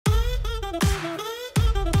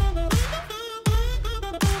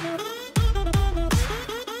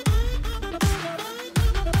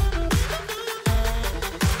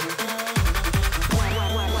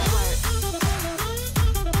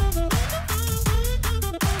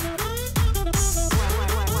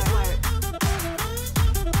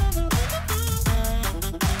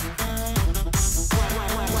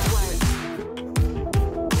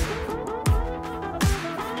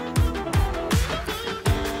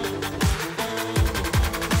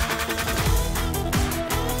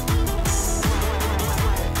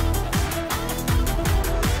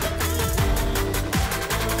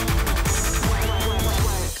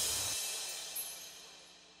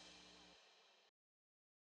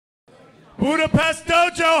Budapest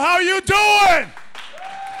Dojo, how you doing?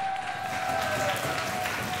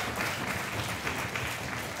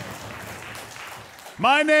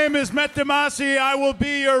 My name is Mettemasi. I will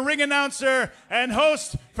be your ring announcer and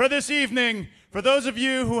host for this evening. For those of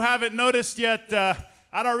you who haven't noticed yet,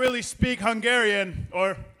 I don't really speak Hungarian,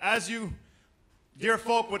 or as you dear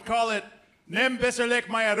folk would call it, Nem beszélek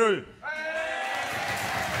magyarul.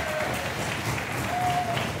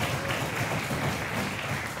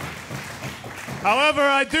 However,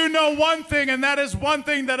 I do know one thing, and that is one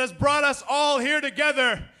thing that has brought us all here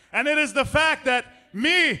together, and it is the fact that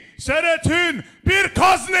mi szeretünk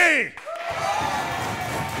birkozni!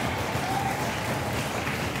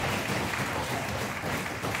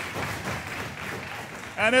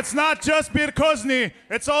 And it's not just birkozni,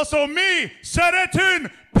 it's also mi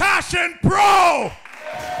szeretünk Passion Pro!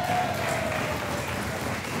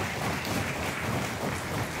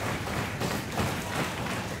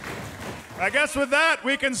 I guess with that,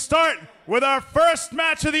 we can start with our first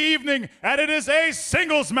match of the evening, and it is a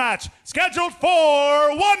singles match, scheduled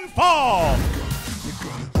for one fall.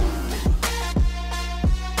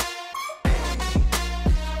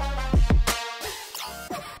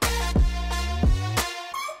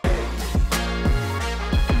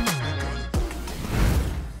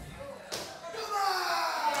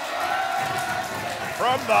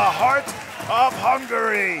 From the heart of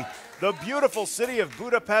Hungary, the beautiful city of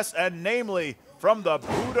Budapest, and namely from the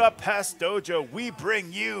Budapest Dojo, we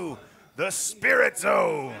bring you the Spirit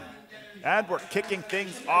Zone. And we're kicking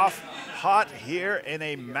things off hot here in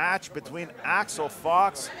a match between Axel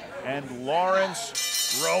Fox and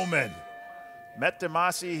Laurance Roman.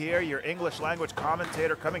 Mettemasi here, your English language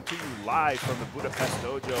commentator, coming to you live from the Budapest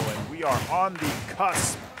Dojo, and we are on the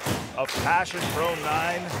cusp of Passion Pro 9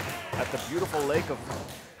 at the beautiful lake of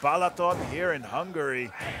Balaton here in Hungary.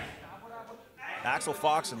 Axel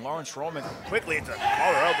Fox and Laurance Roman quickly into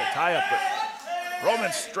collar elbow tie-up, but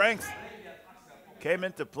Roman's strength came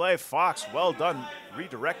into play. Fox, well done,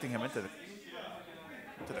 redirecting him into the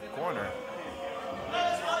corner.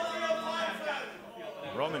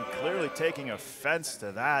 Roman clearly taking offense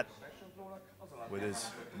to that with his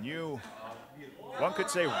new, one could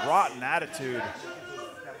say, rotten attitude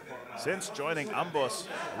since joining Ambos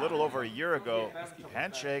a little over a year ago.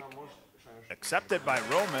 Handshake accepted by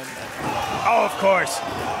Roman. Oh, of course.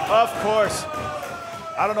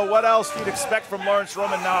 I don't know what else you'd expect from Laurance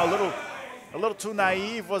Roman now. A little too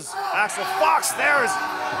naive was Axel Fox. There is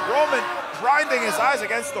Roman grinding his eyes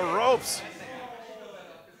against the ropes.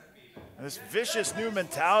 And this vicious new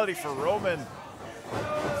mentality for Roman.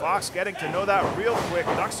 Fox getting to know that real quick.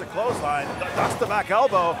 Ducks the clothesline, ducks the back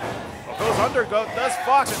elbow. Goes under, does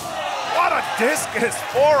Fox. And what a discus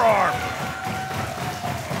forearm.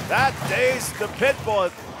 That dazed the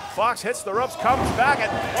Pitbull. Fox hits the ropes, comes back,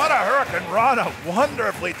 and what a Hurricane Rana.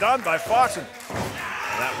 Wonderfully done by Fox. And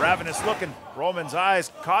that ravenous look in Roman's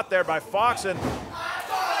eyes caught there by Fox. And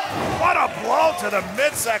what a blow to the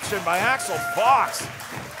midsection by Axel Fox,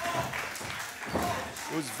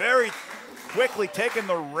 who's very quickly taken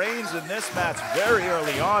the reins in this match very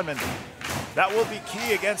early on, and that will be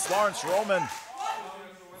key against Laurance Roman.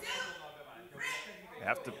 You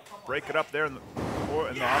have to break it up there on the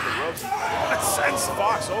ropes. That sends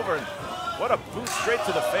Fox over, and what a boot straight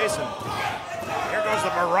to the face, and here goes the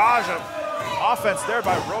barrage of offense there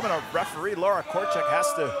by Roman. Our referee, Laura Korchek,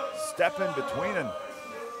 has to step in between and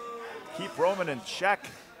keep Roman in check.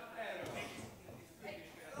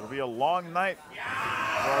 It'll be a long night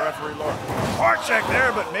for our referee, Laura Korchek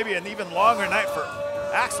there, but maybe an even longer night for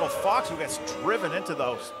Axel Fox, who gets driven into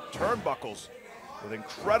those turnbuckles with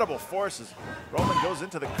incredible forces. Roman goes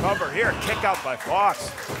into the cover here, kick out by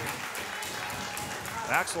Fox.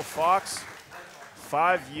 Axel Fox,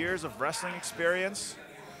 5 years of wrestling experience,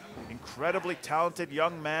 incredibly talented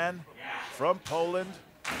young man from Poland.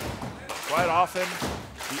 Quite often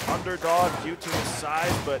the underdog due to his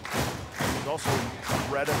size, but he's also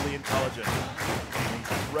incredibly intelligent.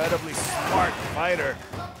 incredibly smart fighter.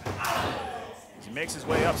 As he makes his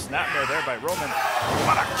way up, snapmare there by Roman.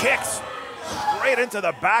 What a kick! Straight into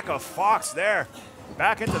the back of Fox there.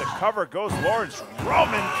 Back into the cover goes Laurance.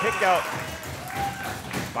 Roman kick out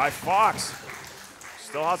by Fox.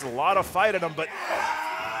 Still has a lot of fight in him, but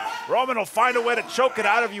Roman will find a way to choke it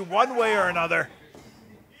out of you one way or another.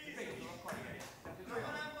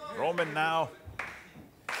 Roman now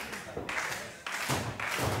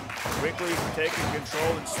quickly taking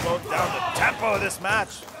control and slowed down the tempo of this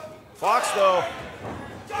match. Fox, though,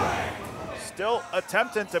 still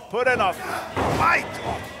attempting to put in a fight.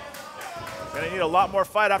 Gonna need a lot more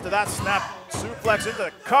fight after that snap suplex into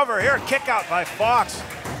the cover here. Kick out by Fox.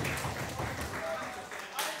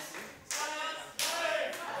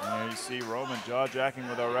 And there you see Roman jaw-jacking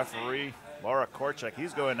with our referee, Laura Korczak.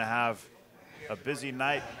 He's going to have a busy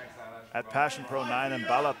night at Passion Pro 9 in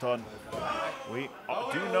Balaton. We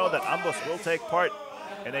do know that ambos will take part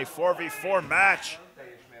in a 4v4 match,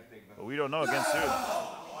 but we don't know against who.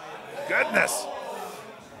 Goodness!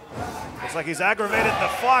 Looks like he's aggravated the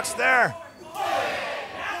Fox there.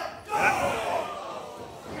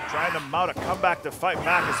 Trying to mount a comeback to fight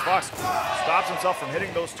back as Fox stops himself from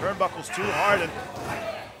hitting those turnbuckles too hard and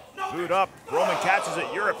boot up. Roman catches it,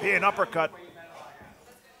 European uppercut.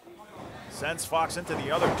 Sends Fox into the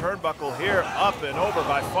other turnbuckle here, up and over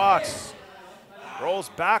by Fox. Rolls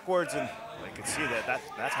backwards, and you can see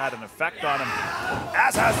that's had an effect on him.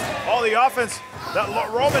 As has all the offense that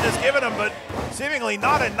Roman has given him, but seemingly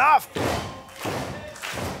not enough.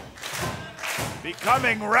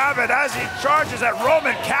 Becoming rabid as he charges at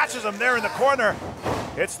Roman, catches him there in the corner.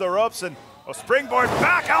 Hits the ropes and a springboard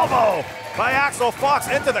back elbow by Axel. Fox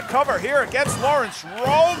into the cover here against Laurance.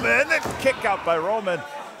 Roman, and kick out by Roman.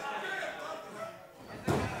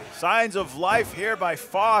 Signs of life here by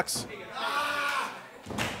Fox.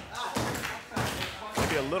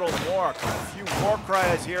 Maybe a little more, a few more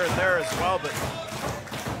cries here and there as well, but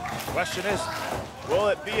the question is, will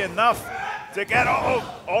it be enough to get,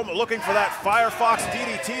 looking for that Firefox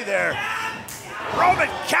DDT there. Roman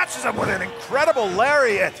catches him with an incredible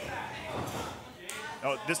lariat.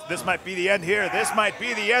 Oh, this might be the end here. This might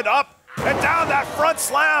be the end. Up and down that front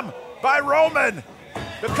slam by Roman.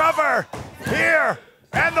 The cover here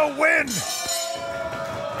and the win.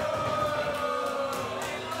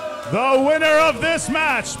 The winner of this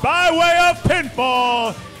match by way of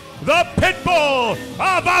pinfall, the Pitbull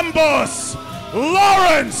of Ambos,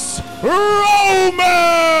 Laurance Roman!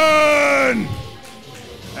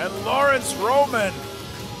 And Laurance Roman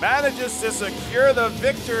manages to secure the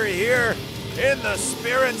victory here in the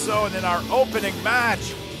Spirit Zone in our opening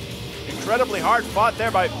match. Incredibly hard fought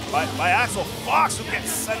there by Axel. Fox, who gets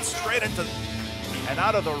sent straight into and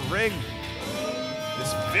out of the ring.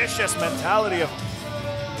 This vicious mentality of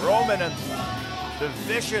Roman and the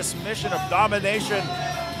vicious mission of domination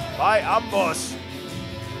by Ambos.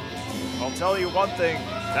 I'll tell you one thing,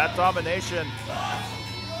 that domination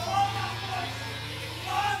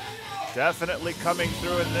definitely coming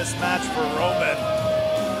through in this match for Roman.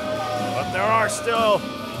 But there are still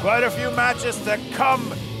quite a few matches to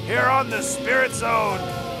come here on the Spirit Zone.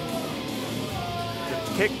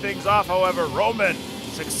 To kick things off, however, Roman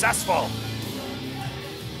successful.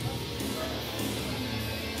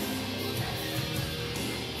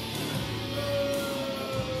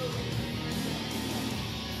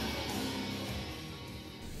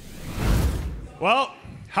 Well,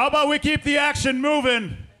 how about we keep the action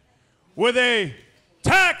moving with a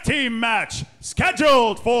tag team match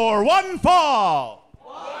scheduled for one fall.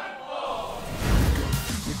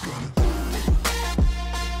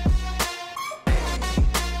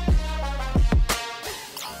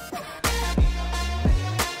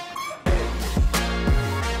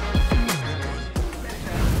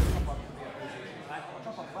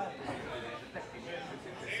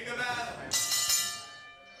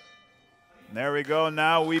 There we go.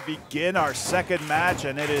 Now we begin our second match,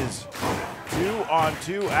 and it is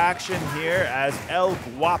 2-on-2 action here as El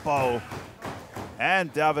Guapo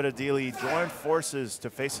and David Adili join forces to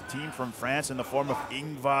face a team from France in the form of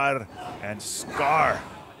Yngvar and Skaar.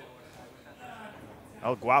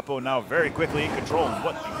 El Guapo now very quickly in control.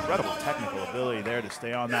 What incredible technical ability there to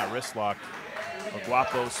stay on that wrist lock. El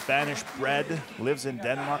Guapo, Spanish bred, lives in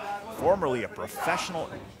Denmark, formerly a professional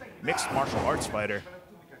mixed martial arts fighter.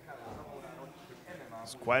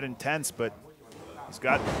 It's quite intense, but he's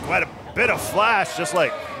got quite a bit of flash, just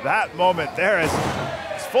like that moment there as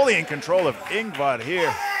he's fully in control of Yngvar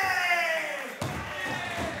here.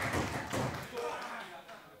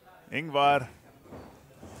 Yngvar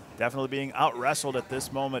definitely being out-wrestled at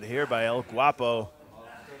this moment here by El Guapo,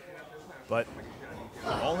 but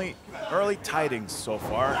Only early tidings so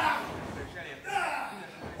far.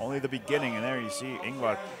 Only the beginning, and there you see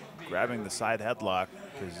Yngvar grabbing the side headlock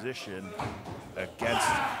position against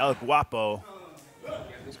El Guapo.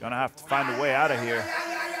 He's gonna have to find a way out of here.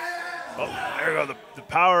 Oh, there you go, the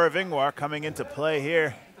power of Yngvar coming into play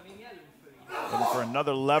here. Looking for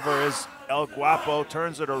another lever as El Guapo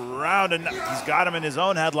turns it around, and he's got him in his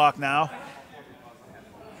own headlock now.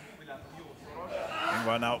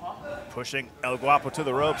 Yngvar now pushing El Guapo to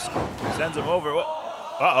the ropes, sends him over.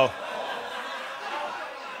 Uh-oh.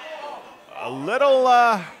 A little,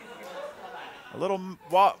 wow,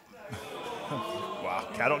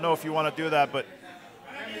 I don't know if you want to do that, but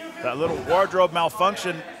that little wardrobe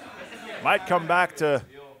malfunction might come back to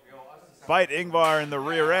bite Yngvar in the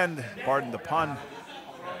rear end, pardon the pun.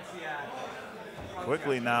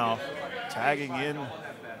 Quickly now, tagging in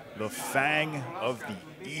the Fang of the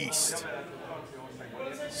East,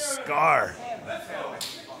 Skaar.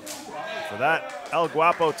 For that, El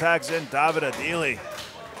Guapo tags in David Adili.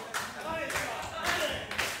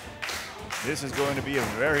 This is going to be a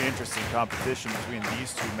very interesting competition between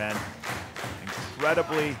these two men.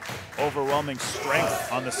 Incredibly overwhelming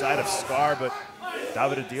strength on the side of Skaar, but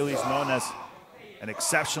David Adili is known as an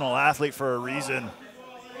exceptional athlete for a reason.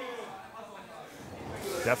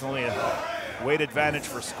 Definitely a weight advantage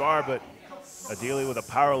for Skaar, but Adili with a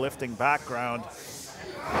powerlifting background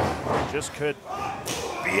just could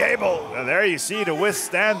be able, there you see, to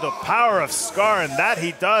withstand the power of Skaar, and that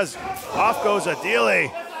he does. Off goes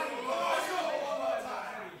Adili.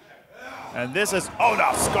 And this is, oh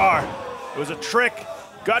no, Skaar. It was a trick,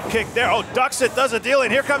 gut kick there. Oh, ducks it, does Adili,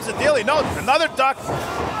 and here comes Adili. No, another duck.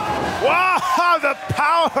 Wow, the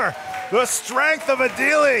power, the strength of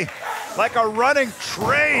Adili, like a running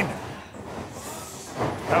train.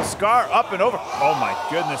 Now Skaar up and over. Oh my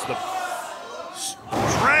goodness, the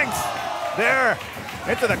strength there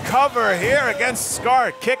into the cover here against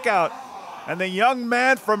Skaar, kick out. And the young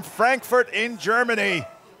man from Frankfurt in Germany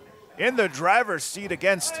in the driver's seat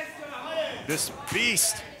against this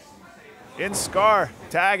beast in Skaar.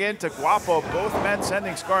 Tag into Guapo, both men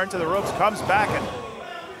sending Skaar into the ropes, comes back and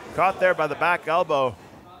caught there by the back elbow.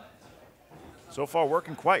 So far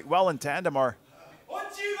working quite well in tandem are.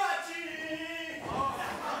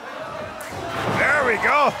 There we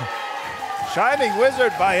go. Shining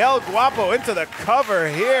Wizard by El Guapo into the cover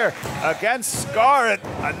here against Skaar.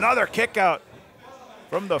 And another kick out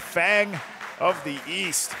from the Fang of the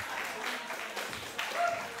East.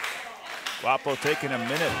 Guapo taking a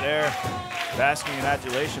minute there, basking in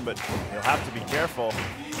adulation, but he'll have to be careful.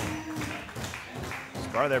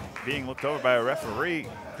 Skaar there being looked over by a referee.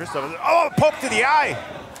 Christoph, oh, poke to the eye.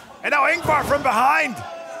 And now Yngvar from behind.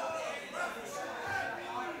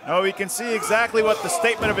 Now we can see exactly what the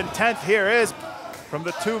statement of intent here is from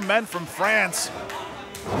the two men from France.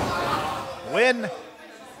 Win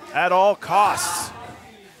at all costs,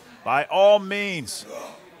 by all means.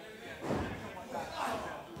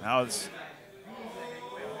 Now it's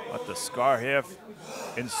what the Skaar have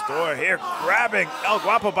in store here, grabbing El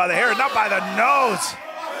Guapo by the hair, not by the nose.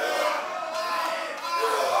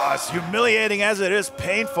 Oh, as humiliating as it is,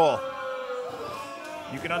 painful.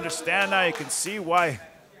 You can understand now, you can see why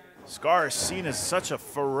Skaar is seen as such a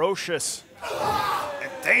ferocious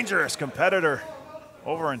and dangerous competitor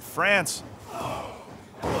over in France.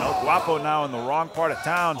 El Guapo now in the wrong part of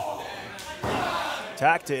town.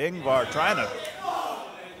 Attack to Yngvar, trying to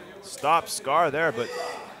stop Skaar there, but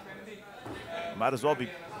might as well be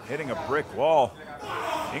hitting a brick wall.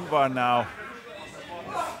 Yngvar now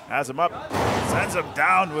has him up, sends him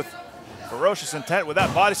down with ferocious intent with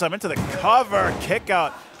that body slam into the cover. Kick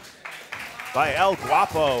out by El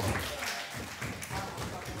Guapo.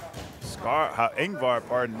 Yngvar,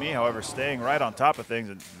 pardon me, however, staying right on top of things.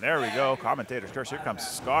 And there we go, commentator's curse. Here comes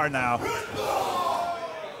Skaar now.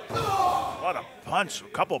 What a punch, a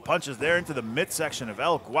couple punches there into the midsection of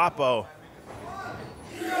El Guapo.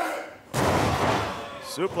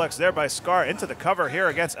 Suplex there by Skaar into the cover here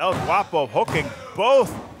against El Guapo, hooking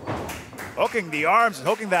both. Hooking the arms and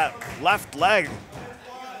hooking that left leg,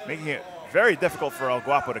 making it very difficult for El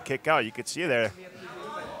Guapo to kick out. You could see there,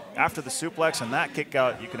 after the suplex and that kick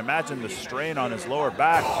out, you can imagine the strain on his lower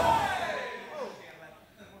back.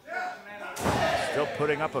 Still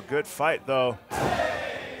putting up a good fight though.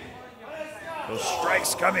 Those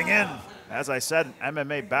strikes coming in. As I said,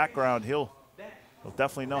 MMA background, he'll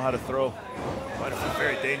definitely know how to throw quite a few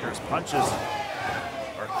very dangerous punches,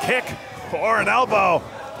 or kick, or an elbow.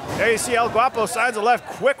 There you see El Guapo signs a left.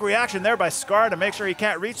 Quick reaction there by Skaar to make sure he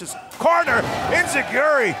can't reach his corner.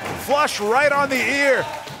 Enziguri, flush right on the ear.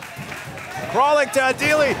 Crawling to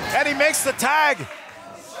Adili, and he makes the tag.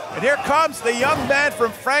 And here comes the young man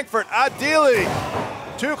from Frankfurt, Adili.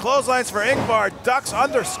 2 clotheslines for Yngvar, ducks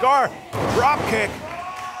under Skaar, drop kick.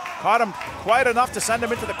 Caught him quite enough to send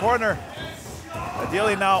him into the corner.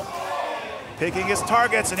 Adili now picking his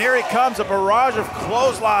targets, and here he comes, a barrage of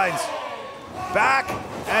clotheslines. Back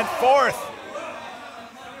and forth.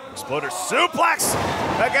 Exploder suplex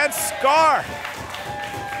against Skaar.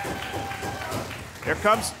 Here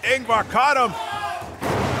comes Yngvar, caught him.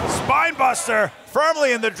 Spinebuster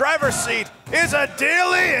firmly in the driver's seat is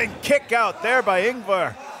Adili, and kick out there by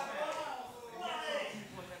Yngvar.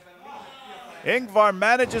 Yngvar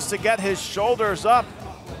manages to get his shoulders up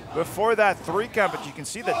before that 3 count, but you can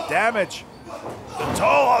see the damage. The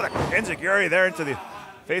toe, the enziguri there into the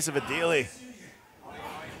face of Adili.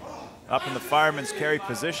 Up in the fireman's carry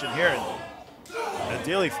position here. And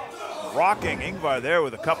Adili rocking Yngvar there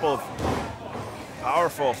with a couple of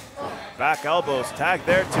powerful back elbows. Tag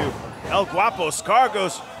there to El Guapo. Skaar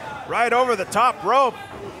goes right over the top rope.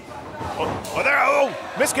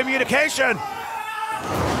 Miscommunication.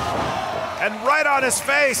 And right on his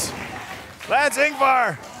face lands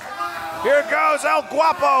Yngvar. Here goes El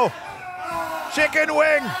Guapo. Chicken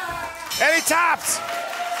wing. And he taps.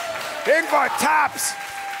 Yngvar taps.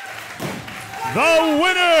 The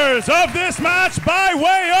winners of this match by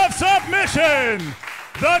way of submission,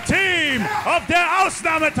 the team of Der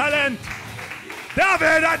Ausnahmetalent,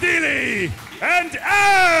 David Adili and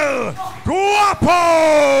El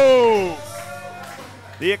Guapo.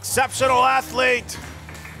 The exceptional athlete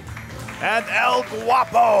and El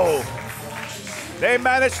Guapo. They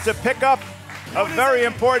managed to pick up a very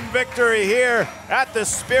important victory here at the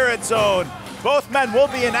Spirit Zone. Both men will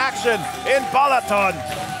be in action in Balaton.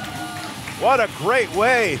 What a great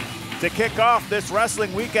way to kick off this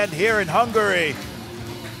wrestling weekend here in Hungary.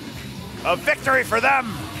 A victory for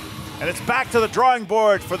them, and it's back to the drawing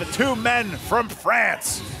board for the 2 men from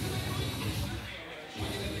France.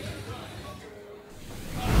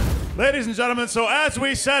 Ladies and gentlemen, so as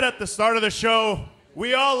we said at the start of the show,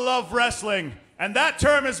 we all love wrestling. And that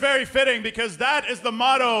term is very fitting because that is the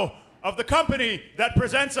motto of the company that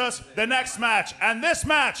presents us the next match. And this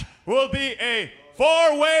match will be a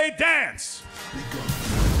 4-way dance.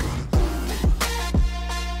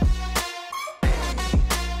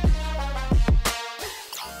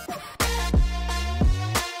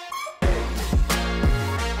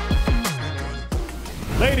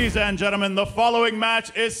 Ladies and gentlemen, the following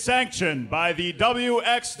match is sanctioned by the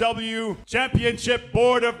WXW Championship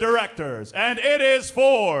Board of Directors, and it is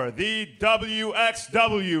for the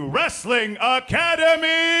WXW Wrestling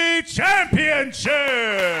Academy Championship.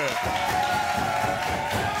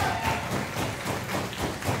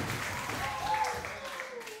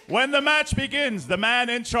 When the match begins, the man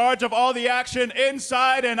in charge of all the action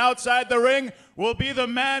inside and outside the ring will be the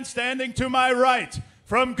man standing to my right.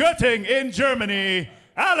 From Göttingen in Germany,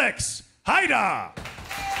 Alex Haida.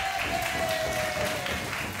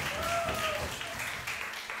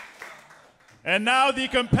 And now the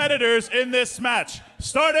competitors in this match.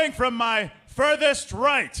 Starting from my furthest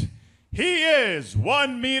right, he is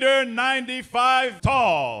 1.95 meters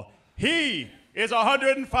tall. He is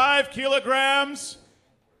 105 kilograms.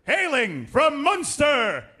 Hailing from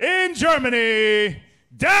Munster in Germany,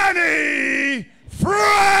 Danny Frey!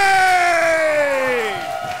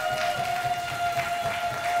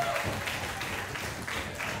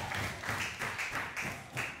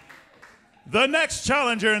 The next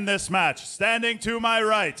challenger in this match, standing to my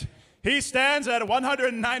right, he stands at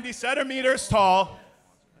 190 centimeters tall.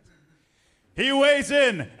 He weighs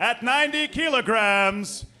in at 90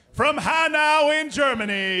 kilograms. From Hanau in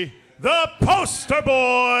Germany, the poster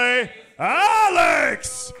boy,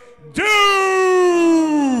 Alex Duke!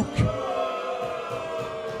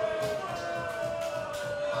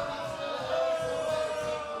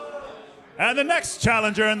 And the next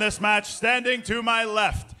challenger in this match, standing to my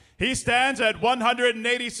left, he stands at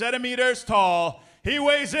 180 centimeters tall. He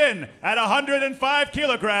weighs in at 105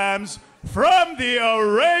 kilograms. From the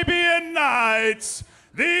Arabian Nights,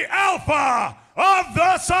 the Alpha of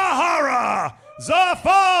the Sahara,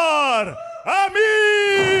 Zafar, Ameen!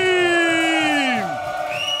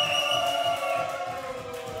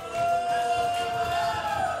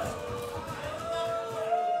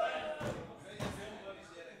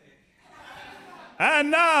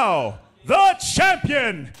 And now, the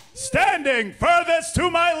champion, standing furthest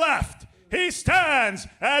to my left. He stands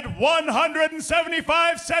at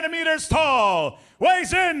 175 centimeters tall,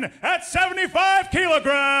 weighs in at 75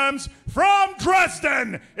 kilograms, from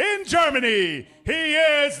Dresden in Germany. He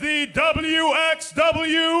is the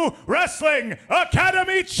WXW Wrestling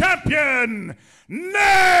Academy champion,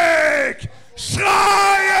 Nick Schreier!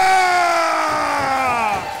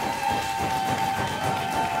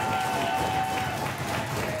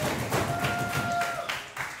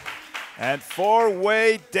 And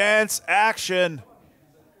four-way dance action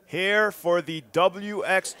here for the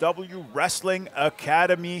WXW Wrestling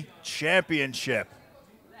Academy Championship.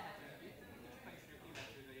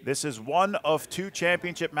 This is one of two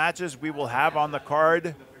championship matches we will have on the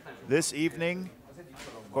card this evening.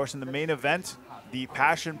 Of course, in the main event, the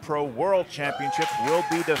Passion Pro World Championship will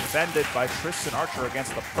be defended by Tristan Archer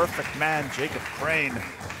against the Perfect Man, Jacob Crane.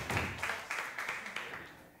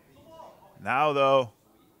 Now, though,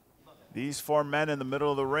 these four men in the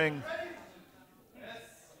middle of the ring.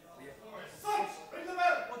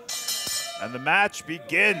 And the match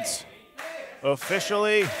begins.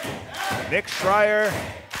 Officially, Nick Schreier,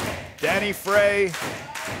 Danny Frey,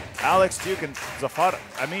 Alex Duke, and Zafar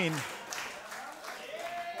Ameen.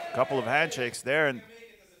 A couple of handshakes there, and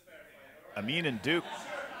Ameen and Duke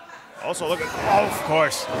also looking. Oh,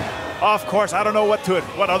 of course. I don't know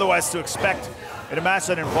what otherwise to expect in a match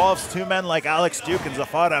that involves two men like Alex Duke and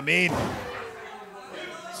Zafar Ameen.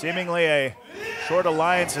 Seemingly a short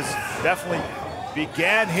alliance has definitely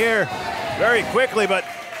began here very quickly, but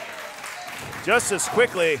just as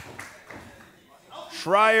quickly,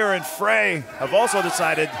 Schreier and Frey have also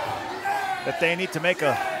decided that they need to make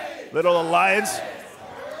a little alliance.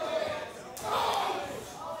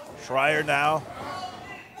 Schreier now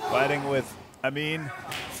fighting with Ameen.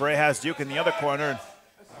 Frey has Duke in the other corner.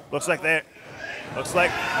 Looks like that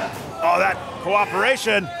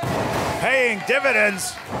cooperation paying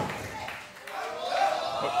dividends.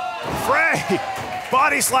 Frey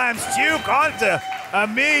body slams Duke onto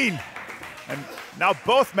Ameen. And now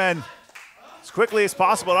both men, as quickly as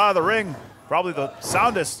possible out of the ring, probably the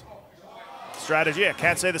soundest strategy. I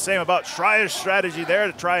can't say the same about Schreier's strategy there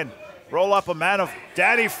to try and roll up a man of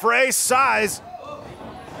Danny Frey's size.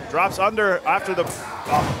 Drops under after the,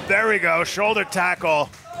 there we go, shoulder tackle.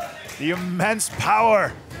 The immense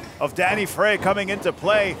power of Danny Frey coming into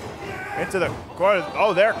play, into the corner.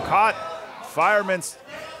 Oh, they're caught. Fireman's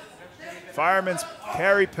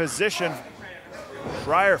carry position.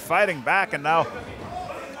 Schreier fighting back and now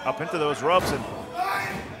up into those ropes and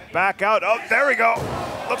back out. Oh, there we go.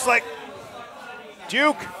 Looks like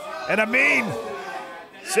Duke and Ameen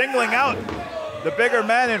singling out the bigger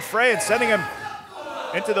man in Frey and sending him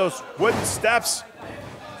into those wooden steps.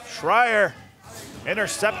 Schreier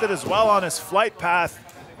intercepted as well on his flight path.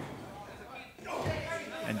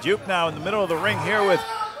 And Duke now in the middle of the ring here with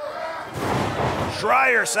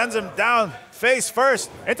Schreier, sends him down face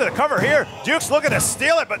first into the cover here. Duke's looking to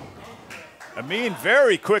steal it, but Ameen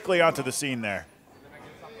very quickly onto the scene there.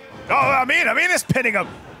 Oh, Ameen is pinning him.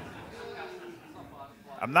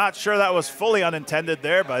 I'm not sure that was fully unintended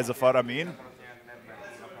there by Zafar Ameen.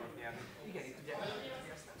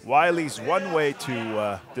 Wiley's one way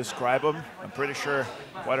to describe him. I'm pretty sure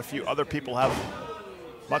quite a few other people have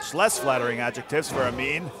much less flattering adjectives for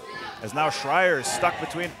Ameen, as now Schreier is stuck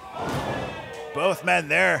between both men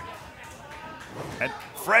there. And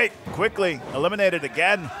Frey quickly eliminated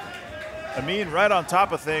again. Ameen right on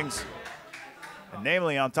top of things, and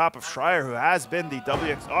namely on top of Schreier, who has been the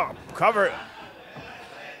cover.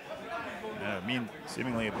 Ameen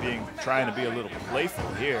seemingly trying to be a little playful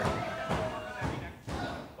here.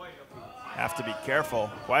 Have to be careful.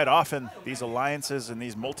 Quite often, these alliances and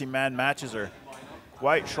these multi-man matches are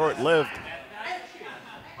quite short-lived.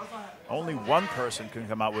 Only one person can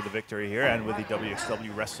come out with a victory here, and with the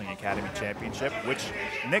WXW Wrestling Academy Championship, which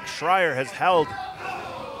Nick Schreier has held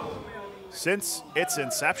since its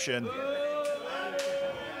inception.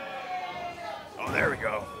 Oh, there we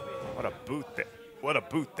go. What a boot there. What a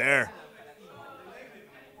boot there.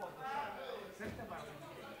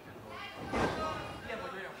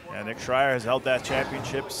 Yeah, Nick Schreier has held that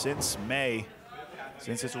championship since May,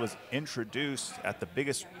 since it was introduced at the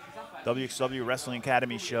biggest WXW Wrestling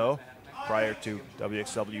Academy show prior to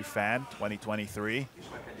WXW Fan 2023.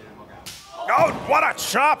 Oh, what a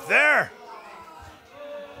chop there!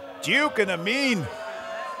 Duke and Ameen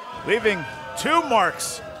leaving 2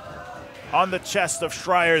 marks on the chest of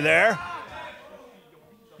Schreier there.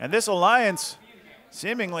 And this alliance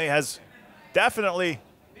seemingly has definitely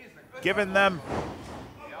given them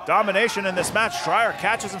domination in this match. Schreier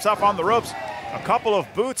catches himself on the ropes. A couple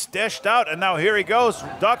of boots dished out, and now here he goes.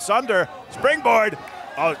 Ducks under. Springboard.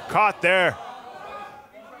 Oh, caught there.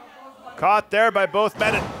 Caught there by both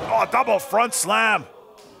men. And, oh, double front slam.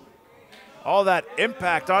 All that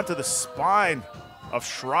impact onto the spine of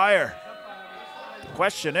Schreier. The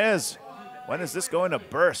question is, when is this going to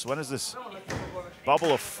burst? When is this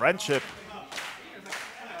bubble of friendship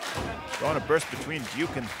going to burst between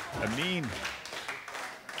Duke and Ameen?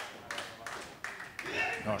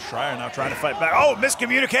 Oh, Schreier now trying to fight back. Oh,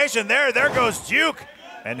 miscommunication there. There goes Duke.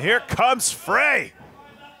 And here comes Frey.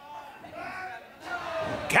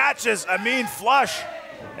 catches Ameen flush.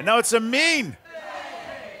 And now it's Ameen.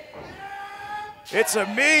 It's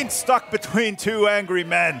Ameen stuck between two angry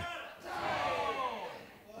men.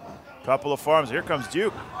 Couple of forms. Here comes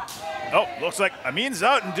Duke. Oh, looks like Ameen's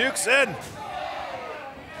out and Duke's in.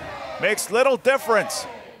 Makes little difference.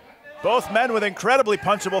 Both men with incredibly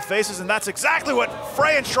punchable faces, and that's exactly what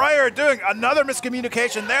Frey and Schreier are doing. Another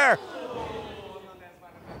miscommunication there.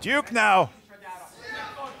 Duke now.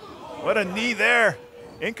 What a knee there.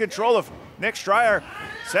 In control of Nick Schreier.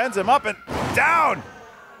 Sends him up and down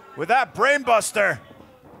with that brainbuster.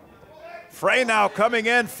 Frey now coming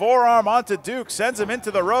in, forearm onto Duke, sends him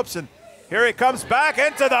into the ropes, and here he comes back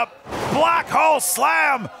into the black hole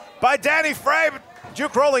slam by Danny Frey.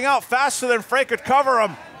 Duke rolling out faster than Frey could cover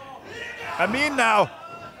him. Ameen now.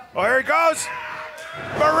 Oh, here he goes.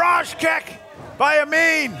 Barrage kick by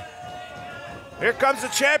Ameen. Here comes the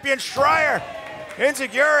champion Schreier.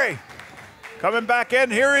 Inzaguri coming back in.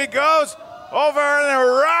 Here he goes. Over and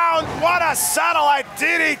around. What a satellite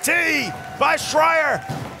DDT by Schreier.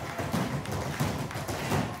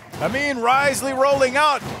 Ameen wisely rolling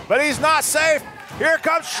out, but he's not safe. Here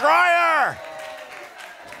comes Schreier.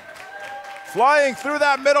 Flying through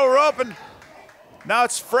that middle rope, and now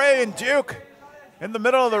it's Frey and Duke in the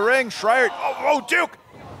middle of the ring. Schreier, oh,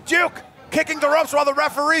 Duke kicking the ropes while the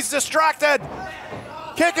referee's distracted.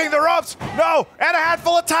 Kicking the ropes, no, and a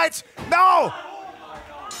handful of tights, no.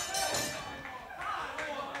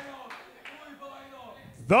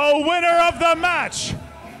 The winner of the match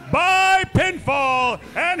by pinfall,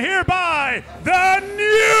 and hereby the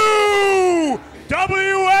new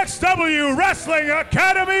WXW Wrestling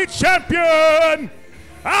Academy champion,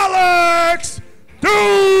 Alex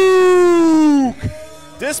Duke!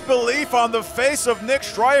 Disbelief on the face of Nick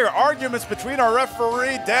Schreier. Arguments between our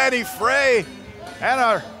referee, Danny Frey,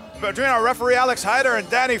 and between our referee, Alex Hyder, and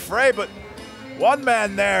Danny Frey, but one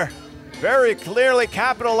man there very clearly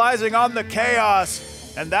capitalizing on the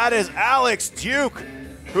chaos, and that is Alex Duke,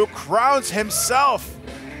 who crowns himself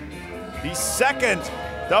the second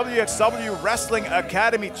WXW Wrestling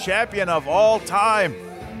Academy champion of all time.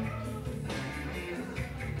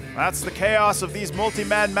 That's the chaos of these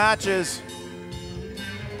multi-man matches.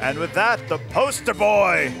 And with that, the poster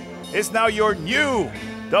boy is now your new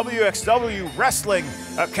WXW Wrestling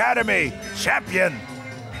Academy champion.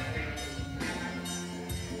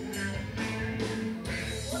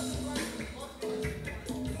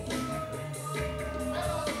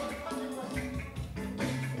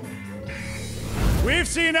 We've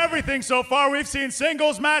seen everything so far. We've seen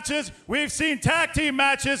singles matches, we've seen tag team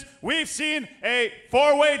matches, we've seen a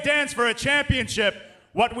four-way dance for a championship.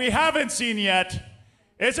 What we haven't seen yet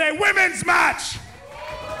is a women's match.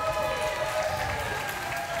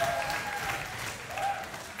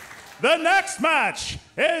 The next match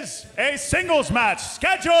is a singles match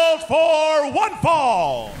scheduled for one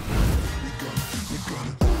fall.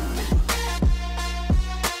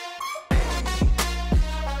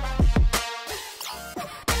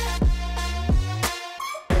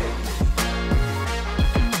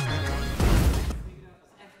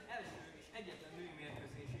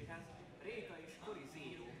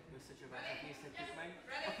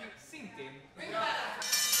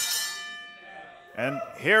 And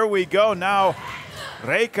here we go now.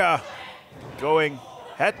 Reyca going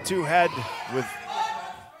head-to-head with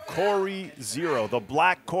Cory Zero, the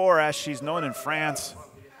Black Core as she's known in France.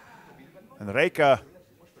 And Reyca,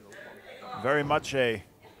 very much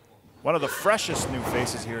one of the freshest new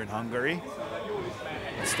faces here in Hungary.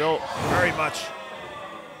 Still very much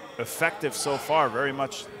effective so far, very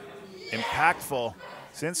much impactful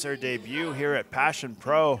since her debut here at Passion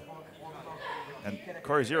Pro. And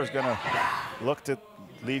Cory Zero is going to look to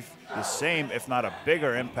leave the same, if not a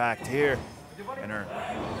bigger impact here in her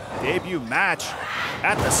debut match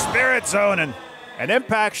at the Spirit Zone. And an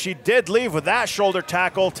impact she did leave with that shoulder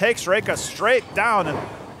tackle, takes Reyca straight down, and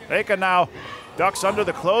Reyca now ducks under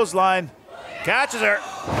the clothesline, catches her,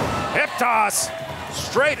 hip toss,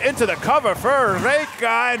 straight into the cover for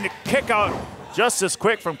Reyca, and the kick out just as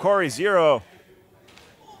quick from Cory Zero.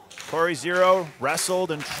 Cory Zero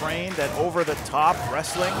wrestled and trained at Over the Top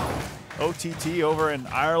Wrestling, OTT over in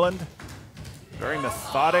Ireland. Very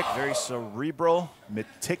methodic, very cerebral,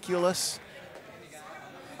 meticulous.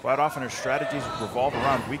 Quite often her strategies revolve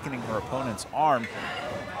around weakening her opponent's arm.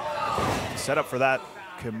 Set up for that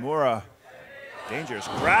Kimura. Dangerous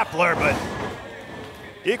grappler, but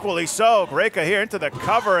equally so. Reyca here into the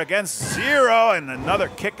cover against Zero, and another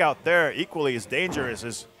kick out there. Equally as dangerous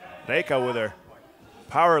as Reyca with her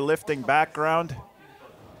powerlifting background.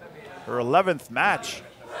 Her 11th match,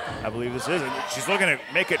 I believe this is. She's looking to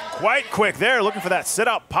make it quite quick there, looking for that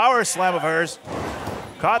sit-out power slam of hers.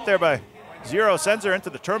 Caught there by Zero, sends her into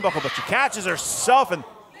the turnbuckle, but she catches herself, and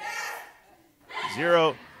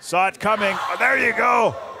Zero saw it coming. Oh, there you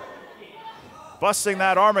go. Busting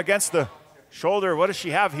that arm against the shoulder. What does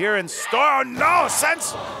she have here in store? Oh, no,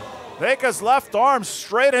 sends Reyca's left arm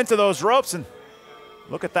straight into those ropes, and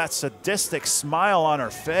look at that sadistic smile on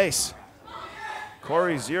her face.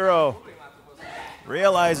 Cory Zero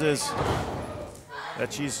realizes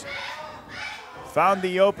that she's found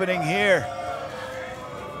the opening here.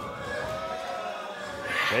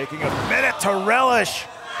 Taking a minute to relish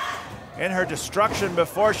in her destruction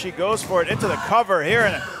before she goes for it into the cover here,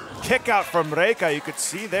 and a kick out from Reyca. You could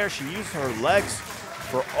see there she used her legs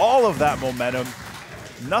for all of that momentum.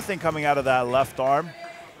 Nothing coming out of that left arm.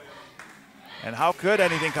 And how could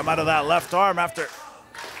anything come out of that left arm after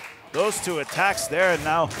those two attacks there? And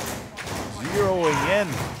now zeroing in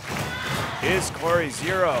is Cory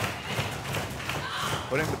Zero,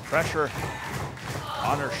 putting the pressure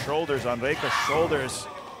on her shoulders, on Reyca's shoulders,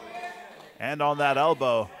 and on that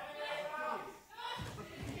elbow.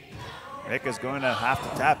 Reyca's going to have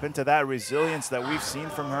to tap into that resilience that we've seen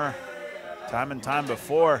from her time and time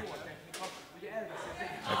before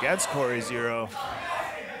against Cory Zero.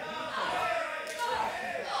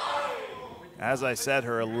 As I said,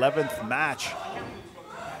 her 11th match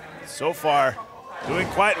so far, doing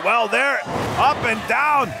quite well there. Up and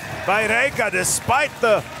down by Reyca despite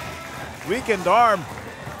the weakened arm.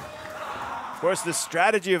 Of course, the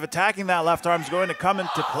strategy of attacking that left arm is going to come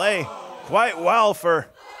into play quite well for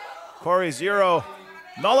Cory Zero,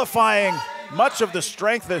 nullifying much of the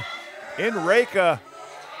strength in Reyca.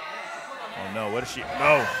 Oh no, what is she?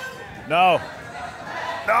 No, no,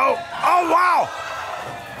 no. Oh wow!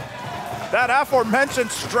 That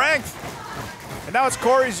aforementioned strength. And now it's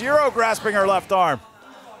Cory Zero grasping her left arm.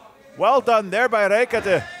 Well done there by Reyca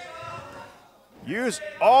to use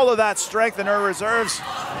all of that strength in her reserves.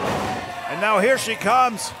 And now here she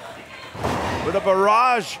comes with a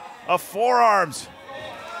barrage of forearms,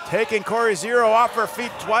 taking Cory Zero off her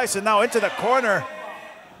feet twice and now into the corner.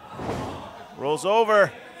 Rolls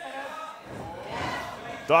over,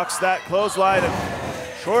 ducks that clothesline, and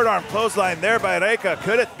short arm clothesline there by Reyca.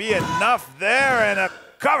 Could it be enough there? And a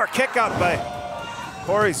cover kick out by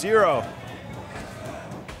Cory Zero.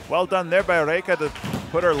 Well done there by Reyca to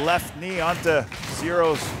put her left knee onto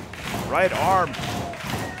Zero's right arm,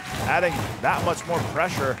 adding that much more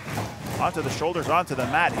pressure onto the shoulders, onto the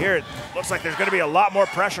mat. Here it looks like there's going to be a lot more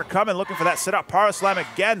pressure coming, looking for that sit-up power slam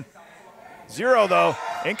again. Zero, though,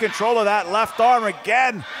 in control of that left arm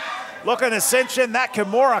again. Looking to cinch in that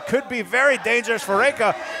Kimura. Could be very dangerous for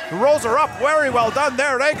Reyca. Rolls her up. Very well done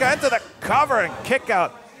there. Reyca into the cover and kick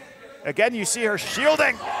out. Again, you see her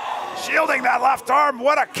shielding that left arm.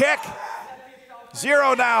 What a kick.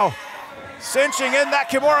 Zero now cinching in that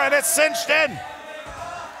Kimura, and it's cinched in.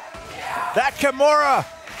 That Kimura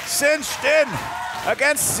cinched in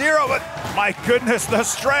against Zero, but my goodness, the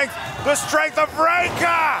strength of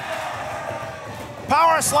Reyca.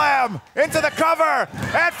 Power slam into the cover,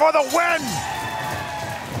 and for the win.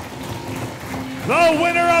 The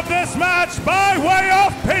winner of this match by way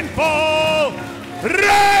of pinfall,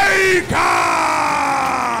 Reyca!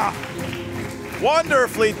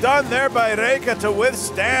 Wonderfully done there by Reyca to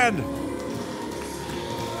withstand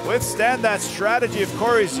that strategy of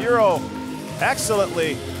Cory Zero.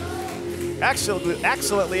 Excellently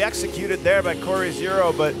executed there by Cory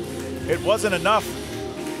Zero, but it wasn't enough.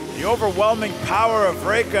 The overwhelming power of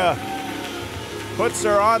Reyca puts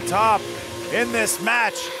her on top in this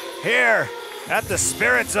match here at the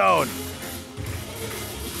Spirit Zone.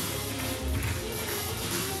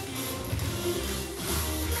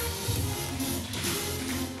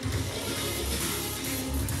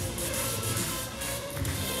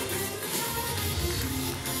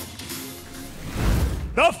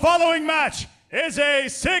 The following match is a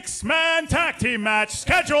 6-man tag team match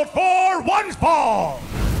scheduled for one fall.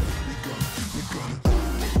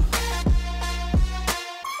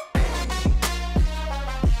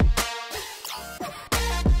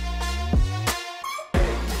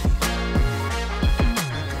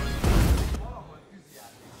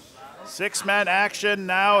 Six-man action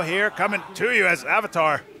now here, coming to you as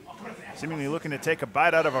Avatar seemingly looking to take a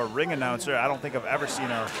bite out of our ring announcer. I don't think I've ever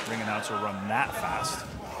seen our ring announcer run that fast.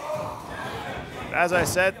 As I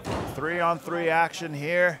said, 3-on-3 action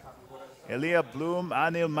here. Elia, Blum,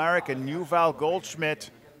 Anil, Marik, and Yuval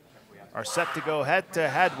Goldshmit are set to go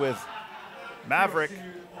head-to-head with Maverick,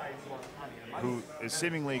 who is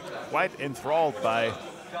seemingly quite enthralled by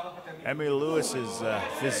Emil Lewis's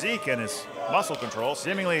physique and his muscle control.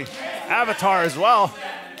 Seemingly Avatar as well.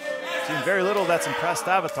 Seen very little that's impressed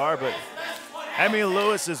Avatar, but Emil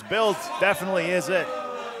Lewis's build definitely is it.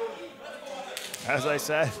 As I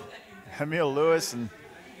said, Emil Lewis and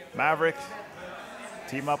Maverick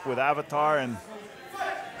team up with Avatar, and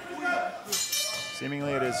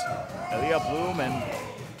seemingly it is Blum and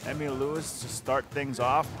Emil Lewis to start things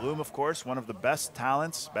off. Blum, of course, one of the best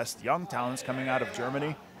talents, best young talents coming out of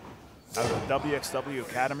Germany, out of the WXW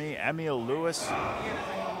Academy. Emil Lewis,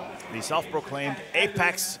 the self-proclaimed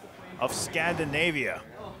apex of Scandinavia.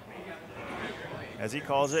 As he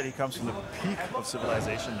calls it, he comes from the peak of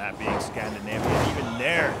civilization, that being Scandinavia. And even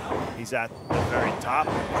there, he's at the very top,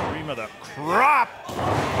 cream of the crop.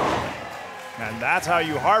 And that's how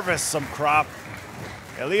you harvest some crop.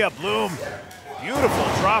 Blum, beautiful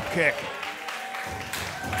drop kick.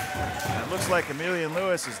 And it looks like Emilian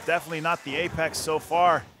Lewis is definitely not the apex so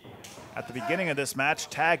far. At the beginning of this match,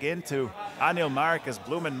 tag into Anil Marik as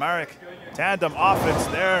Blum and Marik. Tandem offense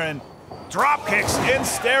there, and drop kicks in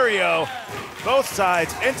stereo. Both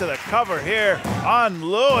sides into the cover here on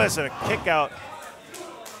Lewis, and a kick out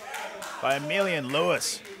by Emilian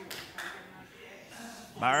Lewis.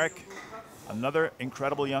 Marik, another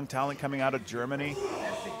incredible young talent coming out of Germany.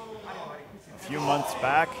 A few months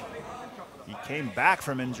back, he came back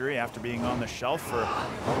from injury after being on the shelf for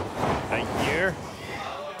a year.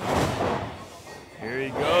 Here he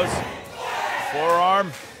goes,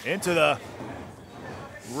 forearm into the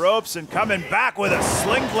ropes and coming back with a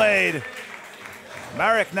sling blade.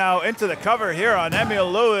 Marik now into the cover here on Emil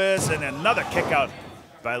Lewis, and another kick out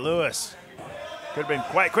by Lewis. Could have been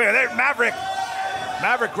quite quick. There, Maverick.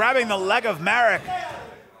 Maverick grabbing the leg of Marik.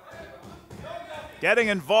 Getting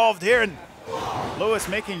involved here, and Lewis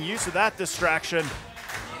making use of that distraction.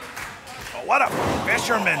 Oh, what a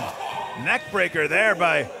fisherman neck breaker there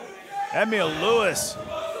by Emil Lewis.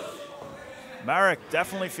 Marik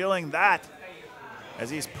definitely feeling that as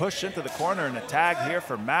he's pushed into the corner, and a tag here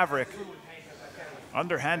for Maverick.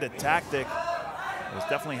 Underhanded tactic has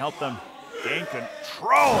definitely helped them gain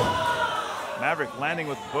control. Maverick landing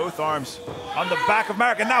with both arms on the back of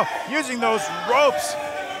Marik, and now using those ropes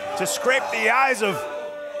to scrape the eyes of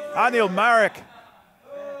Anil Marik.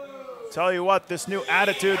 Tell you what, this new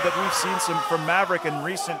attitude that we've seen from Maverick in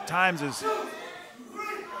recent times is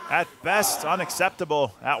at best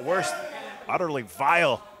unacceptable, at worst utterly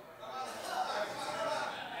vile.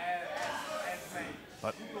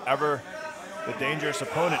 But ever the dangerous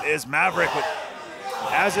opponent is Maverick,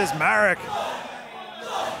 as is Marik.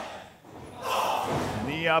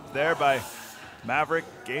 Knee up there by Maverick,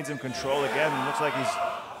 gains him control again, and looks like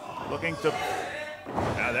he's looking to,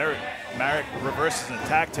 there Marik reverses an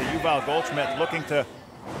attack to Yuval Goldshmit, looking to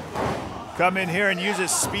come in here and use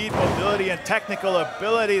his speed, mobility, and technical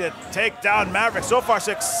ability to take down Maverick. So far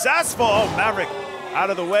successful. Oh, Maverick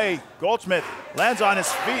out of the way. Goldshmit lands on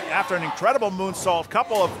his feet after an incredible moonsault.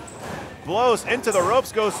 Couple of blows into the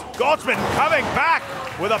ropes goes Goldshmit, coming back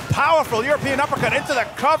with a powerful European uppercut into the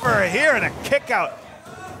cover here, and a kick out.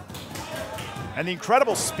 And the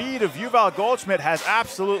incredible speed of Yuval Goldshmit has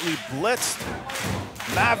absolutely blitzed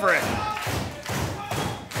Maverick.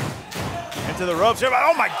 Into the ropes here, but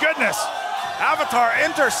oh my goodness! Avatar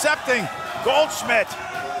intercepting Goldshmit.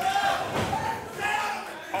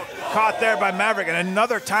 Oh, caught there by Maverick, and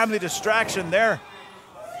another timely distraction there.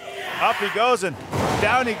 Up he goes, and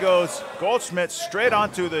down he goes. Goldshmit straight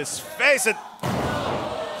onto this face, and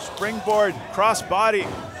springboard crossbody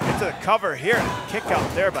into the cover here. And kick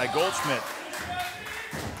out there by Goldshmit.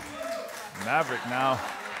 Maverick now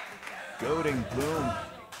goading Blum.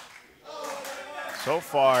 So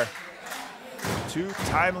far, 2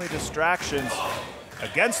 timely distractions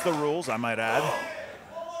against the rules, I might add,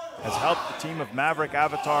 has helped the team of Maverick,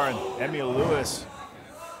 Avatar, and Emil Lewis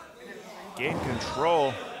gain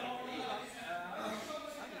control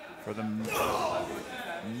for the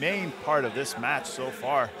main part of this match so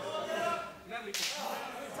far.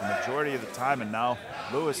 The majority of the time, and now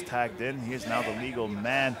Lewis tagged in. He is now the legal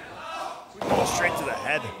man. Goes straight to the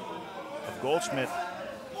head of Goldshmit.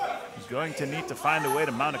 He's going to need to find a way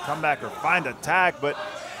to mount a comeback or find a tag, but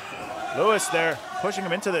Lewis there pushing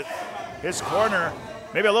him into his corner.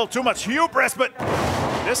 Maybe a little too much hubris, but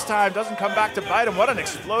this time doesn't come back to bite him. What an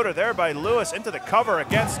exploder there by Lewis into the cover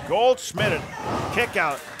against Goldshmit, and kick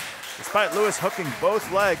out. Despite Lewis hooking both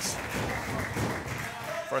legs.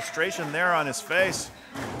 Frustration there on his face.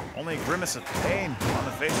 Only a grimace of pain on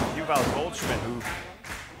the face of Yuval Goldshmit, who is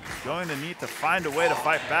going to need to find a way to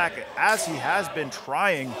fight back, as he has been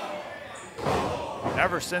trying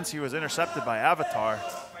ever since he was intercepted by Avatar.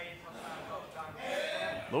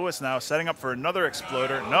 Lewis now setting up for another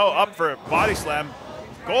exploder. No, up for a body slam.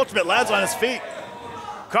 Goldshmit lands on his feet.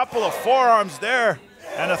 Couple of forearms there,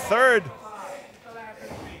 and a third.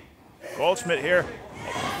 Goldshmit here.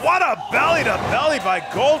 What a belly to belly by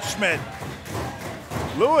Goldshmit.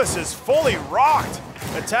 Lewis is fully rocked.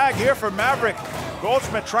 The tag here for Maverick.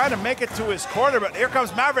 Goldshmit trying to make it to his corner, but here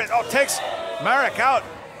comes Maverick. Oh, takes Marik out.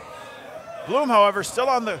 Blum, however, still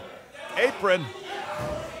on the apron.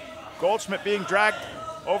 Goldshmit being dragged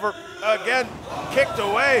over again, kicked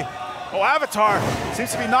away. Oh, Avatar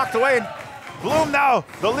seems to be knocked away. And Blum now,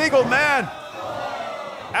 the legal man.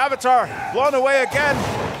 Avatar blown away again.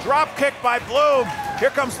 Drop kick by Blum. Here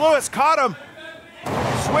comes Lewis, caught him.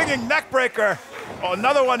 Swinging neck breaker. Oh,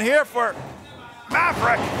 another one here for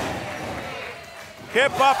Maverick.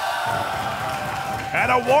 Hip up.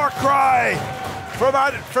 And a war cry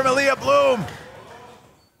from Elia Blum.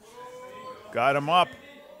 Got him up.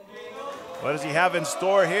 What does he have in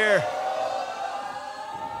store here?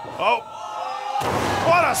 Oh,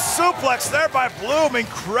 what a suplex there by Blum.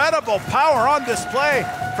 Incredible power on display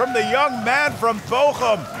from the young man from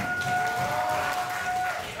Bochum.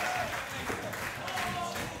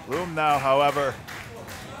 Blum now, however,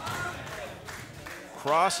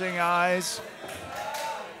 crossing eyes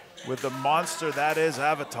with the monster that is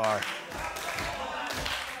Avatar.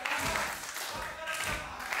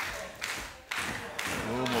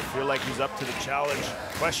 Blum will feel like he's up to the challenge.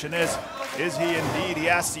 Question is he indeed? He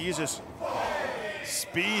has to use his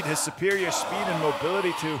speed, his superior speed and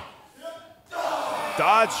mobility to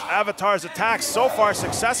dodge Avatar's attacks. So far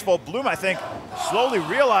successful. Blum, I think, slowly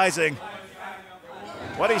realizing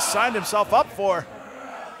what he signed himself up for.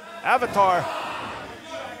 Avatar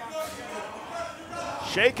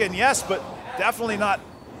shaken, yes, but definitely not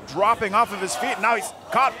dropping off of his feet. Now he's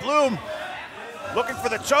caught Blum, looking for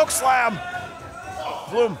the choke slam.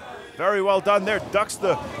 Blum, very well done there, ducks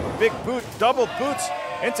the big boot, double boots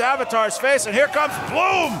into Avatar's face, and here comes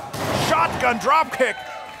Blum! Shotgun drop kick.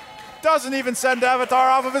 Doesn't even send Avatar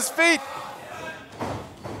off of his feet.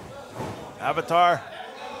 Avatar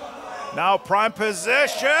now prime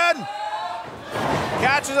position.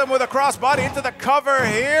 Catches him with a crossbody into the cover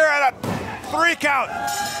here, and a 3 count.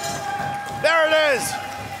 There it is.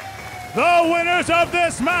 The winners of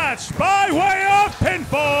this match by way of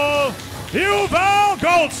pinfall, Yuval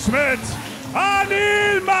Goldshmit,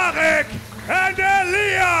 Anil Marik, and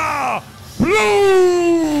Elia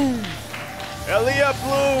Blum. Elia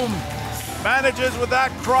Blum manages with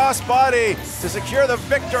that crossbody to secure the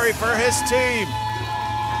victory for his team.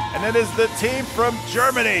 And it is the team from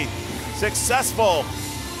Germany successful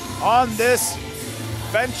on this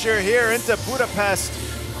venture here into Budapest.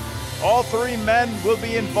 All 3 men will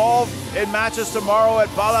be involved in matches tomorrow at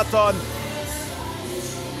Balaton.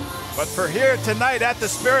 But for here tonight at the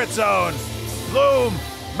Spirit Zone, Blum,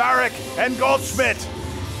 Marik, and Goldshmit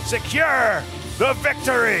secure the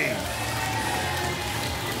victory.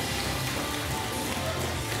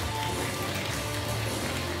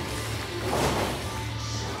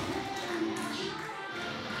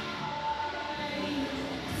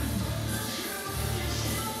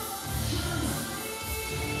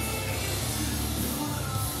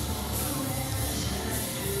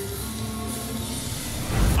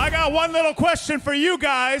 I got one little question for you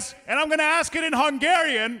guys, and I'm gonna ask it in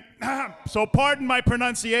Hungarian, so pardon my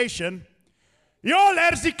pronunciation. Jól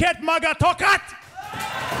érziket magatokat?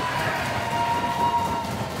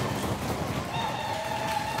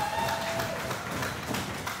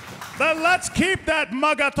 Then let's keep that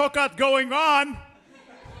magatokat going on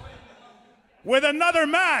with another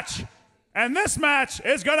match. And this match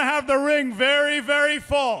is gonna have the ring very, very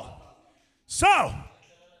full. So,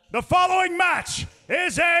 the following match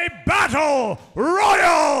is a battle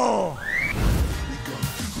royal!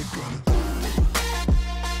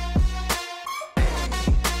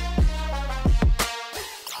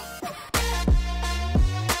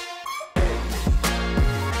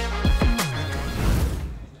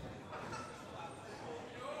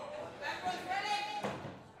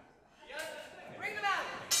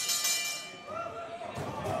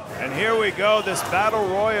 And here we go, this battle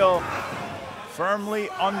royal firmly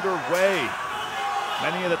underway.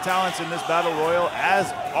 Many of the talents in this battle royal,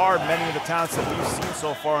 as are many of the talents that we've seen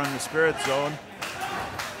so far in the Spirit Zone,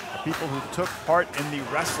 are people who took part in the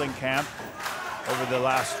wrestling camp over the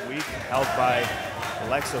last week, held by the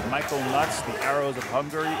likes of Michael Nuts, the Arrows of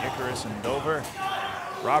Hungary, Icarus and Dover,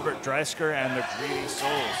 Robert Dreissker, and the Greedy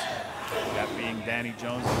Souls. That being Danny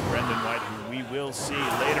Jones and Brendan White, who we will see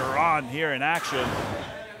later on here in action.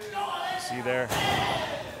 See there,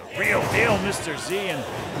 the real deal Mr. Z and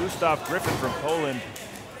Gustav Griffin from Poland.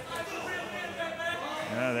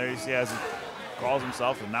 Yeah, there you see as he calls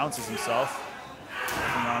himself, announces himself.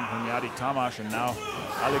 Taking on Hunyadi Tamash, and now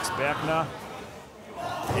Alex Bergner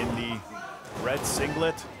in the red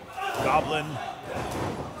singlet. Goblin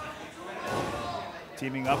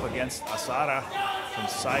teaming up against Asara from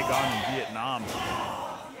Saigon in Vietnam.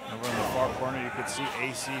 Over in the far corner, you could see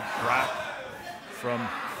AC Brack from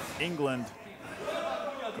England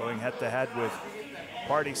going head-to-head with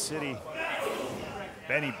Party City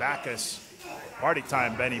Benny Bacchus. Party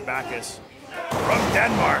time Benny Bacchus from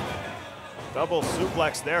Denmark. Double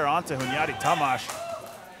suplex there onto Hunyadi Tamash.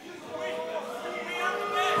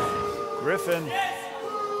 Griffin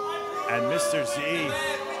and Mr. Z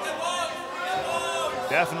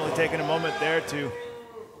definitely taking a moment there to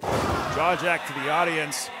jaw jack to the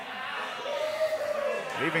audience,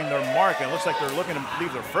 leaving their mark. It looks like they're looking to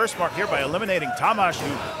leave their first mark here by eliminating Tamash,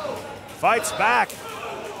 who fights back.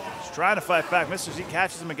 He's trying to fight back. Mr. Z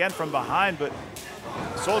catches him again from behind, but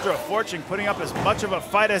Soldier of Fortune putting up as much of a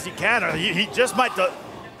fight as he can, or he just might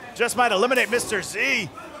eliminate Mr. Z.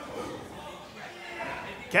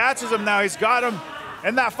 Catches him now. He's got him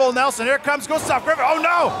in that full Nelson. Here comes Gustav Griffin. Oh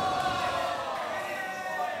no!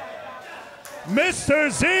 Mr.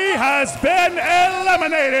 Z has been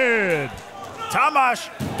eliminated. Tamash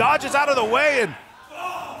dodges out of the way, and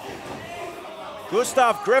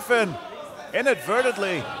Gustav Griffin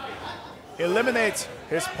inadvertently eliminates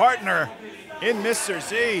his partner in Mr.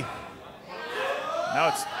 Z. Now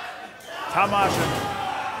it's Tamash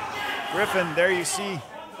and Griffin. There you see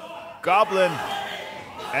Goblin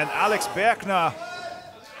and Alex Berkner.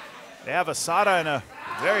 They have Asada in a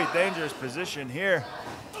very dangerous position here.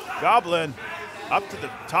 Goblin up to the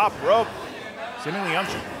top rope, seemingly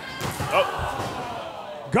unsure.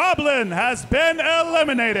 Oh. Goblin has been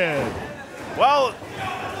eliminated. Well,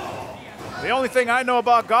 the only thing I know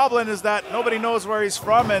about Goblin is that nobody knows where he's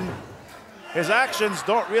from, and his actions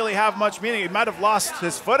don't really have much meaning. He might have lost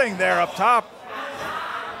his footing there up top.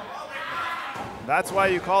 That's why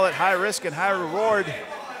you call it high risk and high reward.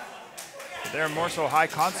 They're more so high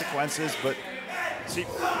consequences, but see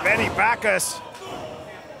Benny Bacchus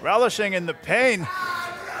relishing in the pain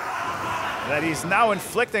that he's now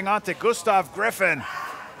inflicting onto Gustav Griffin.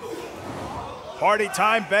 Party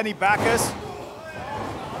time, Benny Bacchus.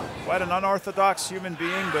 Quite an unorthodox human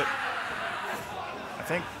being, but I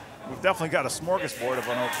think we've definitely got a smorgasbord of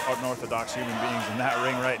unorthodox human beings in that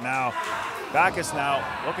ring right now. Bacchus now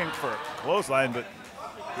looking for a clothesline, but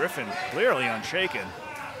Griffin clearly unshaken.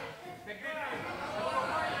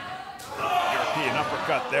 European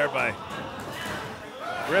uppercut there by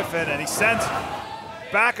Griffin, and he sends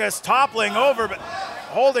Bacchus toppling over, but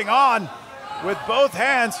holding on with both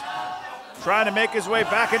hands, trying to make his way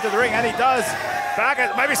back into the ring, and he does.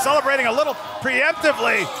 Bacchus might be celebrating a little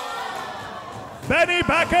preemptively. Benny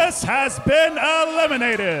Bacchus has been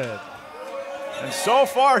eliminated. And so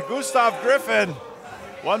far, Gustav Griffin,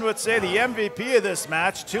 one would say the MVP of this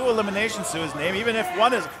match. 2 eliminations to his name, even if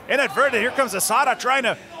one is inadvertent. Here comes Asada trying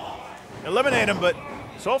to eliminate him, but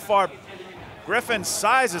so far, Griffin's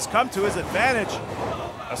size has come to his advantage.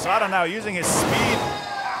 Asada now using his speed.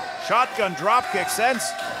 Shotgun dropkick sends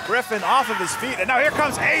Griffin off of his feet. And now here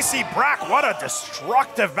comes AC Brack. What a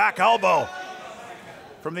destructive back elbow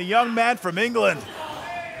from the young man from England.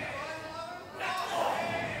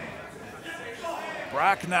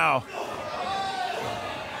 Brack now.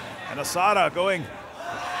 And Asada going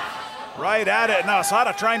right at it. Now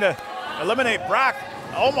Asada trying to eliminate Brack.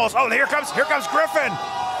 Almost. Oh, here comes Griffin.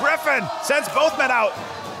 Griffin sends both men out.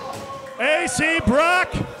 AC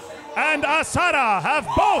Brack and Asada have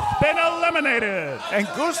both been eliminated. And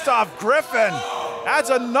Gustav Griffin adds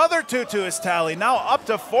another 2 to his tally. Now up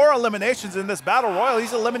to 4 eliminations in this battle royal.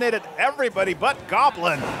 He's eliminated everybody but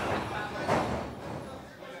Goblin.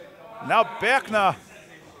 Now Berkner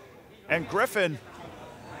and Griffin,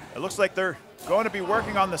 it looks like they're going to be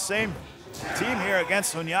working on the same team here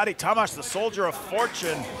against Hunyadi Tamash, the Soldier of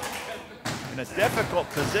Fortune, in a difficult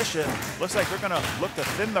position. Looks like they're going to look to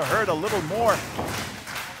thin the herd a little more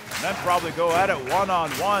and then probably go at it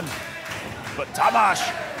one-on-one. But Tamash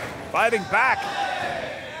fighting back.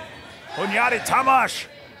 Hunyadi Tamash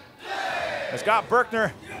has got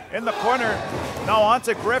Berkner in the corner. Now on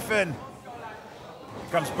to Griffin.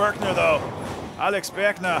 Here comes Berkner though. Alex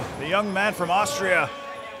Berkner, the young man from Austria.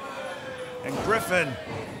 And Griffin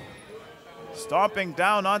stomping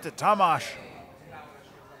down onto Tamash.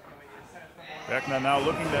 Berkner now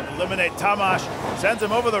looking to eliminate Tamash. Sends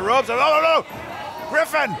him over the ropes. Oh, no!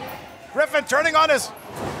 Griffin turning on his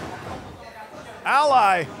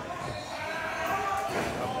ally.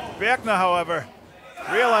 Berkner, however,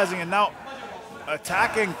 realizing and now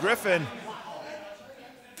attacking Griffin.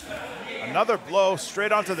 Another blow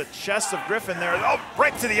straight onto the chest of Griffin there. Oh,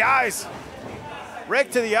 right to the eyes.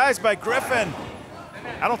 Rake to the eyes by Griffin.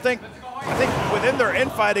 I think within their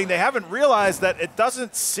infighting, they haven't realized that it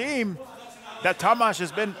doesn't seem that Tamash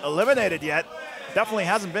has been eliminated yet. Definitely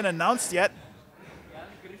hasn't been announced yet.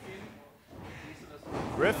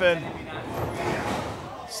 Griffin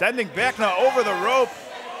sending Bekna over the rope.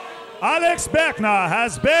 Alex Bekna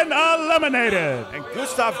has been eliminated. And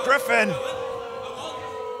Gustav Griffin.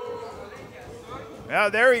 Yeah,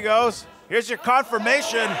 there he goes. Here's your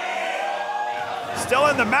confirmation. Still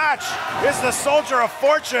in the match is the Soldier of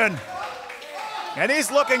Fortune. And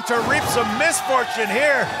he's looking to reap some misfortune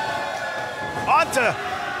here. Onto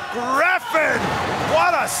Griffin.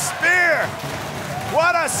 What a spear.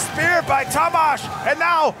 What a spear by Tamás. And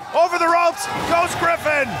now over the ropes goes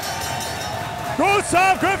Griffin.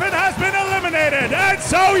 Gustav Griffin has been eliminated. And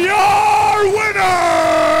so your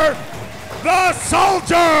winner, the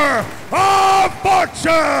Soldier of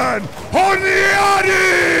Fortune,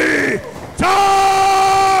 Hunyadi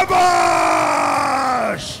Tamás!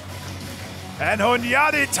 And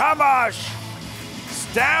Hunyadi Tamás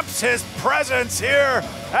stamps his presence here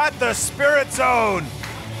at the Spirit Zone.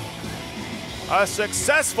 A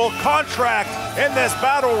successful contract in this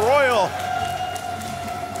battle royal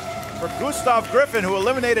for Gustav Griffin, who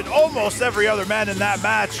eliminated almost every other man in that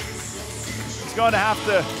match. He's going to have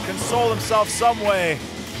to console himself some way.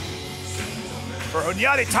 For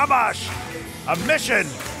Hunyadi Tamás, a mission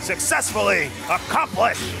successfully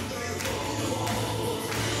accomplished.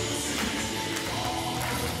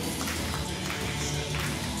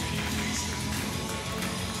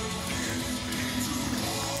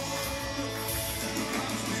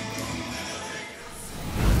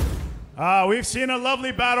 We've seen a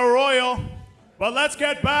lovely battle royal, but let's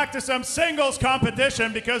get back to some singles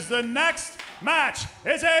competition because the next match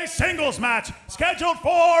is a singles match scheduled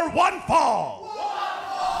for one fall.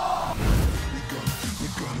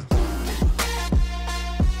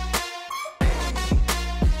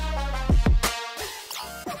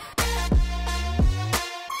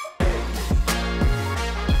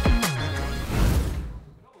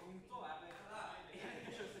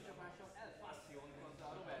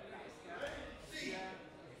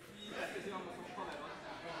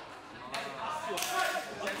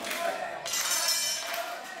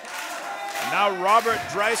 Now Robert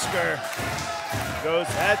Dreissker goes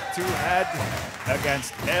head-to-head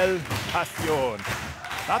against El Passión.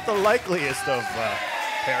 Not the likeliest of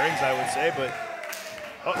pairings, I would say, but...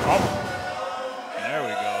 Oh, there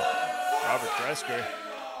we go. Robert Dreissker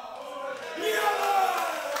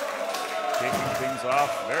taking things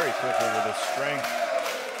off very quickly with his strength.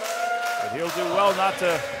 But he'll do well not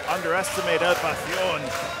to underestimate El Passión.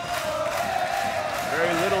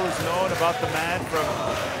 Very little is known about the man from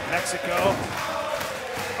Mexico,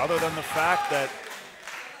 other than the fact that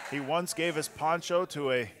he once gave his poncho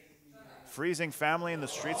to a freezing family in the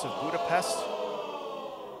streets of Budapest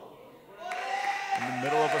in the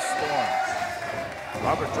middle of a storm.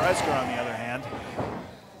 Robert Dreissker, on the other hand,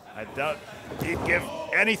 I doubt he'd give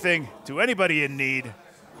anything to anybody in need,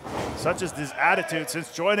 such as his attitude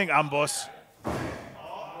since joining Ambos.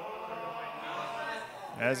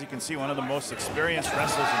 As you can see, one of the most experienced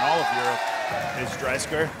wrestlers in all of Europe is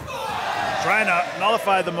Dreissker, trying to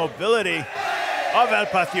nullify the mobility of El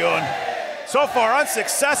Passión. So far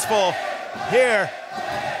unsuccessful here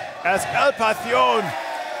as El Passión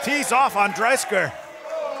tees off on Dreissker.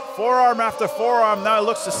 Forearm after forearm, now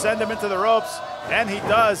looks to send him into the ropes, and he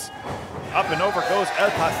does. Up and over goes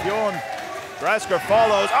El Passión. Dreissker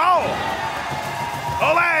follows. Oh!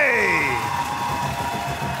 Olé!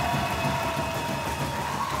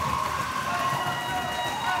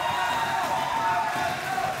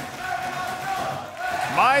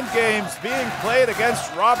 Mind games being played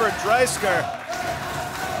against Robert Dreissker.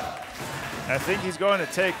 I think he's going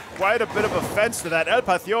to take quite a bit of offense to that. El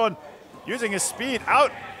Passión using his speed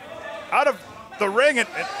out of the ring and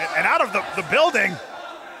out of the building.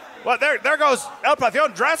 Well, there goes El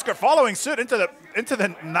Passión. Dreissker following suit into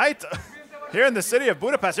the night here in the city of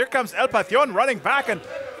Budapest. Here comes El Passión running back and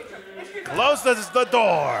closes the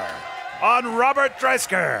door on Robert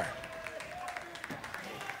Dreissker.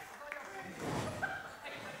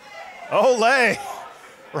 Olé!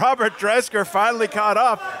 Robert Dreissker finally caught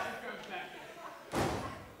up.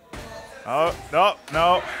 Oh,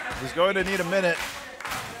 no. He's going to need a minute.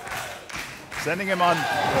 Sending him on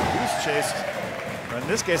a goose chase. Or in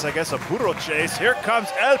this case, I guess a burro chase. Here comes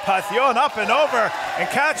El Passión up and over and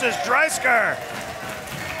catches Dreissker.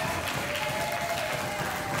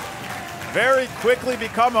 Very quickly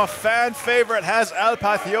become a fan favorite has El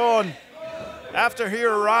Passión after he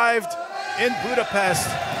arrived in Budapest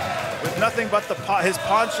with nothing but his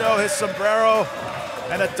poncho, his sombrero,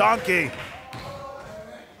 and a donkey.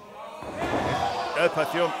 El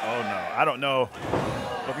Passión, oh no, I don't know.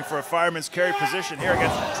 Looking for a fireman's carry position here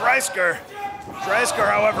against Dreissker. Dreissker,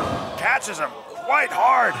 however, catches him quite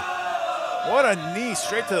hard. What a knee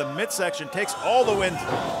straight to the midsection. Takes all the wind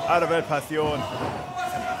out of El Passión.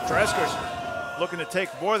 Dreisker's looking to take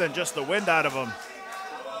more than just the wind out of him.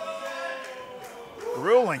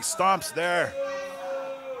 Grueling stomps there.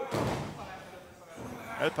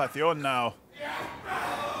 El Passión now.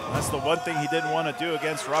 That's the one thing he didn't want to do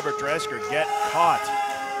against Robert Dreissker, get caught.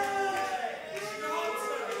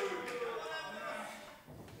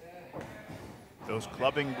 Those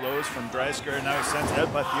clubbing blows from Dreissker, and now he sends El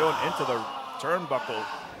Passión into the turnbuckle.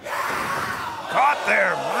 Caught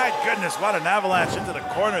there, my goodness, what an avalanche into the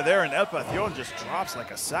corner there, and El Passión just drops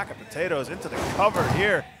like a sack of potatoes into the cover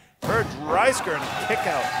here for Dreissker, and a kick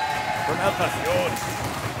out from El Passión.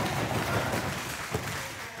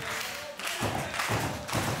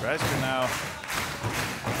 Dreissker now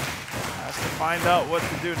has to find out what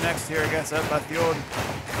to do next here against El Passión.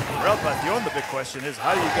 For El Passión, the big question is,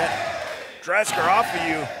 how do you get Dreissker off of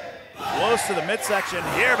you? Blows to the midsection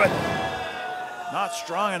here, but not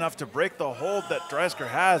strong enough to break the hold that Dreissker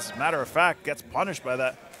has. Matter of fact, gets punished by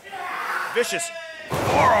that vicious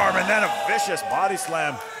forearm and then a vicious body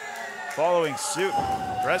slam following suit.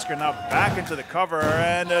 Dreissker now back into the cover,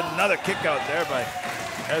 and another kick out there by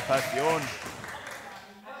El Passión.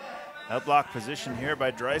 Headlock position here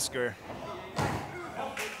by Dreissker.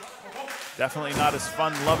 Definitely not as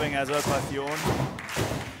fun-loving as El Passión.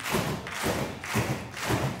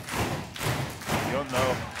 Passión,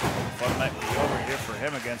 though, fun might be over here for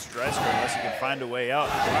him against Dreissker unless he can find a way out.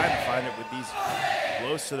 Trying to find it with these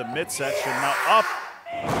blows to the midsection. Now up,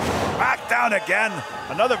 back down again.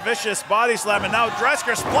 Another vicious body slam, and now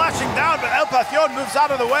Dreissker splashing down, but El Passión moves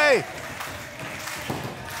out of the way.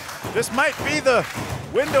 This might be the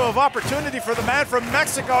window of opportunity for the man from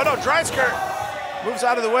Mexico. No, Dreissker moves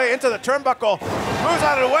out of the way into the turnbuckle. Moves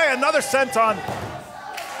out of the way, another senton.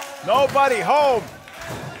 Nobody home.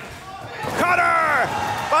 Cutter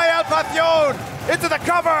by El Passión into the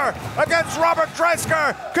cover against Robert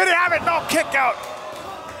Dreissker. Could he have it? No, kick out.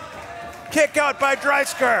 Kick out by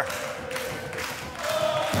Dreissker.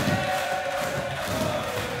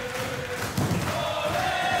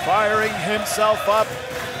 Firing himself up.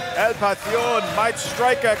 El Passión might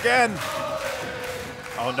strike again.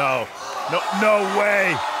 Oh no, no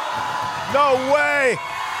way. No way.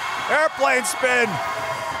 Airplane spin.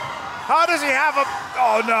 How does he have a,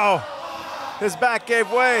 oh no. His back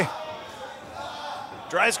gave way.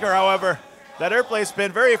 Dreissker, however, that airplane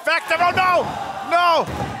spin, very effective. Oh no, no.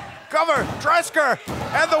 Cover, Dreissker,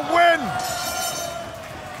 and the win.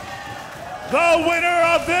 The winner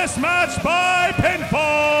of this match by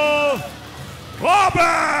pinfall,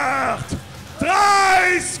 Robert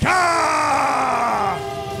Dreissker!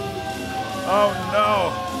 Oh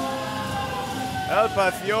no. El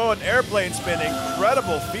Passión, airplane spin,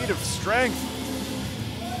 incredible feat of strength.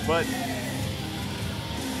 But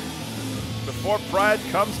before pride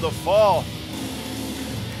comes the fall.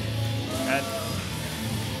 And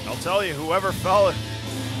I'll tell you, whoever fell, it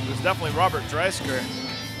was definitely Robert Dreissker.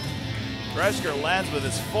 Dreissker lands with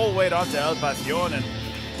his full weight onto El Passión, and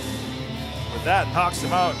with that, knocks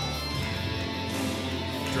him out.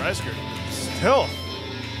 Dreissker still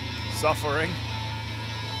suffering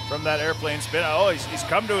from that airplane spin. Oh, he's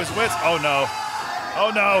come to his wits. Oh no.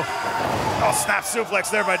 Oh no. Oh, snap suplex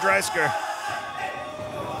there by Dreissker.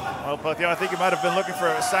 Well, Passión, I think he might have been looking for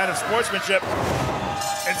a sign of sportsmanship.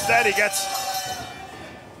 Instead, he gets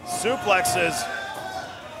suplexes.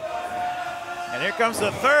 And here comes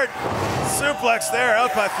the third suplex there. El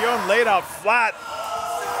Passión laid out flat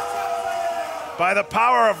by the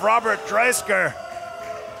power of Robert Dreissker,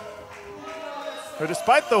 who,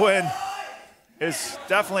 despite the win, is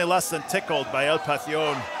definitely less than tickled by El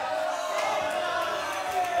Passión.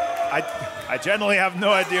 I genuinely have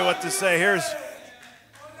no idea what to say.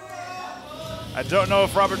 I don't know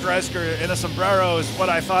if Robert Dreissker in a sombrero is what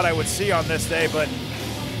I thought I would see on this day, but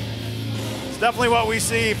it's definitely what we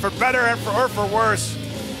see, for better and or for worse.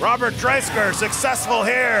 Robert Dreissker successful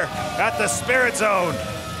here at the Spirit Zone.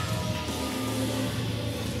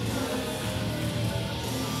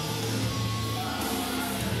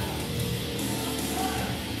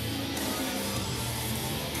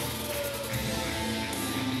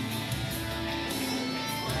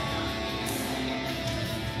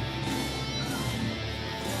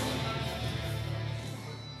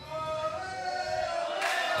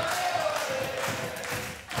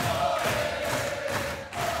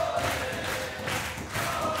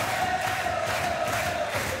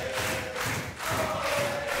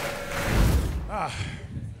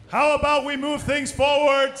 How about we move things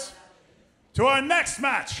forward to our next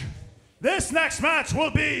match? This next match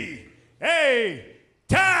will be a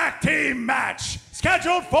tag team match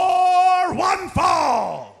scheduled for one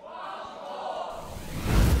fall.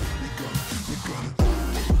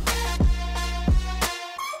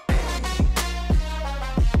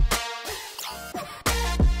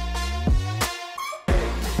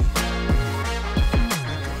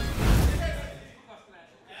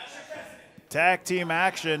 tag team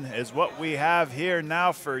action is what we have here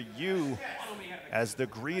now for you as the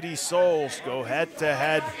Greedy Souls go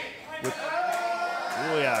head-to-head with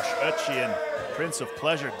Gulyás, Öcsi, and Prince of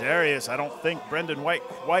Pleasure, Darius. I don't think Brendan White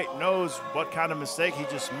quite knows what kind of mistake he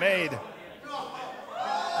just made.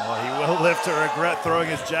 Well, he will live to regret throwing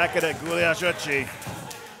his jacket at Gulyás, Öcsi.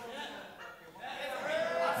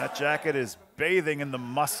 That jacket is bathing in the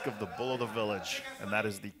musk of the bull of the village, and that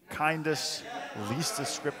is the kindest, least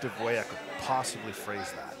descriptive way I could possibly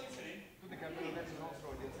phrase that.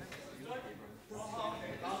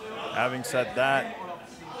 Having said that,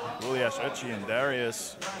 Gulyás, Öcsi, and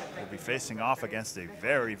Darius will be facing off against a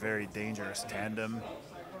very, very dangerous tandem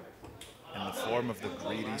in the form of the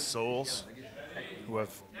Greedy Souls, who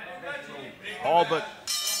have all but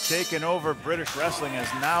taken over British wrestling,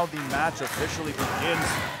 as now the match officially begins.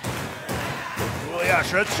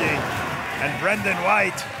 Gulyás, Öcsi and Brendan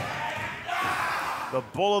White, the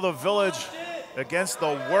bull of the village against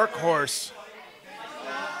the workhorse.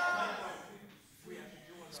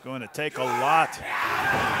 It's going to take a lot to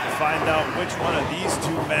find out which one of these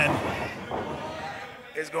two men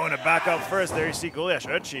is going to back up first. There you see Gulyás,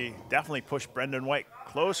 Öcsi definitely pushed Brendan White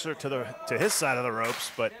closer to his side of the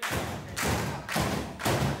ropes, but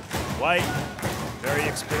White, very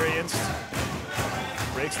experienced,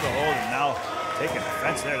 breaks the hold, and now taking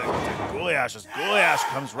offense there to Gulyás as Gulyás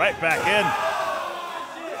comes right back in.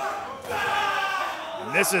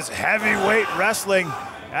 And this is heavyweight wrestling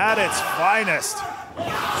at its finest.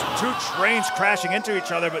 Two trains crashing into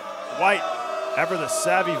each other, but White, ever the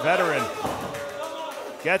savvy veteran,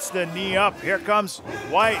 gets the knee up. Here comes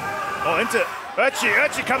White. Oh, into Öcsi.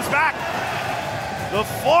 Öcsi comes back. The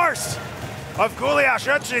force of Gulyás,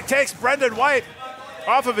 Öcsi takes Brendan White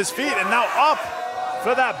off of his feet, and now up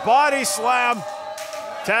for that body slam.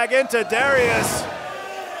 Tag into Darius.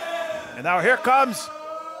 And now here comes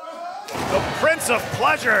the Prince of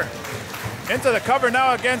Pleasure into the cover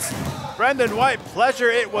now against Brendan White. Pleasure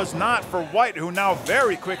it was not for White, who now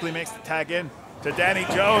very quickly makes the tag in to Danny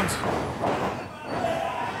Jones.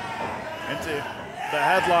 Into the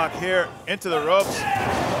headlock here, into the ropes.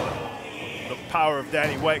 The power of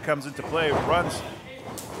Danny White comes into play, runs,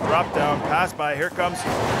 drop down, pass by. Here comes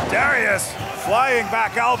Darius, flying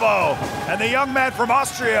back elbow. And the young man from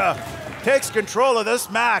Austria takes control of this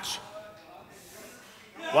match.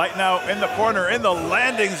 White now in the corner, in the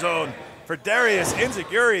landing zone for Darius.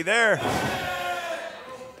 Inzaguri there.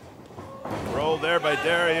 Roll there by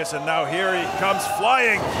Darius, and now here he comes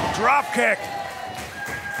flying. Drop kick.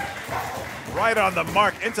 Right on the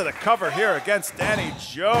mark into the cover here against Danny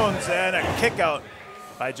Jones, and a kick out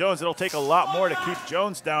by Jones. It'll take a lot more to keep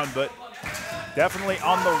Jones down, but definitely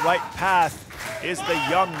on the right path is the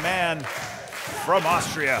young man from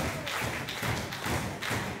Austria.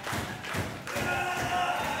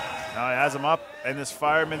 Now he has him up in this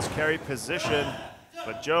fireman's carry position,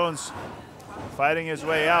 but Jones fighting his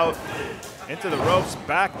way out into the ropes,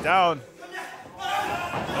 back down.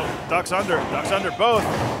 Oh, ducks under both.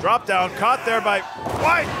 Drop down, caught there by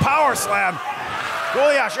White, power slam.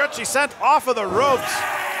 Gulyás, Öcsi sent off of the ropes.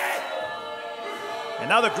 And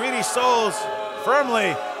now the Greedy Souls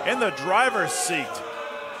firmly in the driver's seat.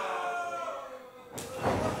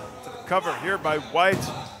 To the cover here by White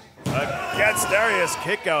against Darius.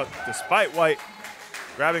 Kick out despite White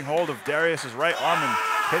grabbing hold of Darius's right arm and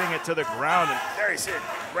hitting it to the ground. And Darius here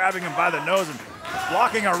grabbing him by the nose and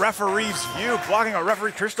blocking a referee's view, blocking a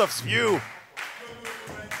referee Christoph's view.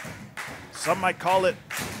 Some might call it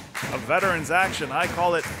a veteran's action. I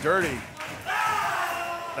call it dirty.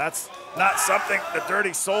 That's not something the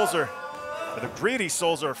Dirty Souls are, or the Greedy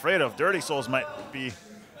Souls are afraid of. Dirty Souls might be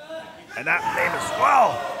in that name as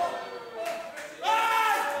well.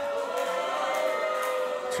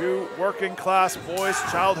 Two working class boys,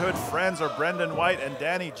 childhood friends, are Brendan White and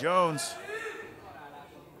Danny Jones.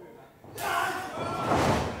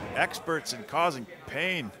 Experts in causing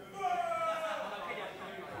pain.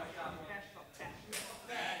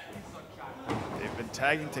 They've been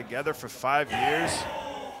tagging together for 5 years.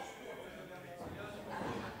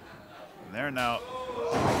 And they're now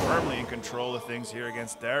firmly in control of things here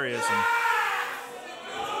against Darius. And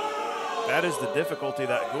that is the difficulty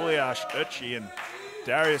that Gulyás, Öcsi, and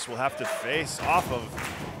Darius will have to face off of.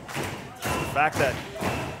 The fact that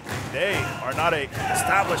they are not an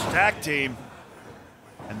established tag team,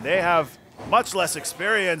 and they have much less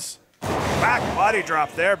experience. Back body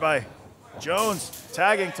drop there by Jones,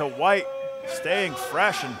 tagging to White, staying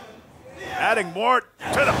fresh and adding more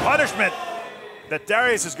to the punishment that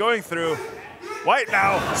Darius is going through. White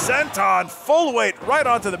now sent on full weight right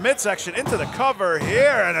onto the midsection, into the cover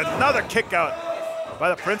here, and another kick out by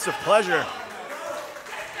the Prince of Pleasure.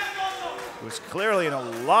 who's clearly in a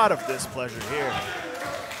lot of displeasure here.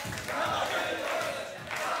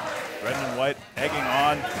 Brendan White egging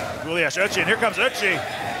on Gulyás Öcsi, and here comes Öcsi.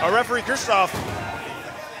 Our referee Christoph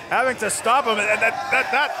having to stop him, and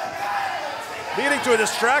that leading to a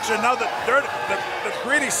distraction. Now the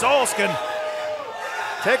greedy souls can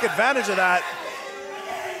take advantage of that.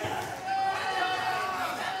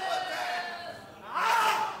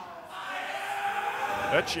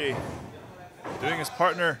 Öcsi doing his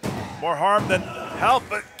partner more harm than help,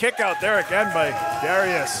 but kick out there again by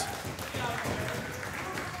Darius.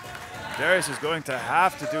 Darius is going to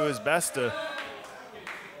have to do his best to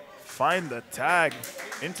find the tag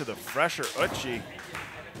into the fresher Öcsi,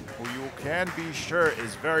 who you can be sure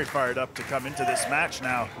is very fired up to come into this match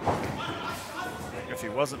now. If he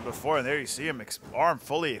wasn't before, and there you see him, arm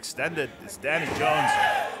fully extended. It's Danny Jones.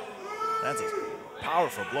 That's a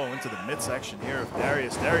powerful blow into the midsection here of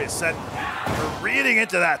Darius. Darius sent careening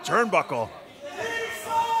into that turnbuckle.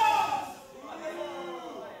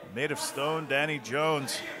 Made of stone, Danny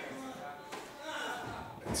Jones.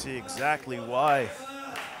 You can see exactly why.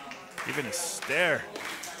 Even his stare.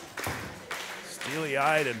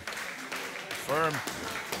 Steely-eyed and firm,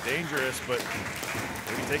 dangerous, but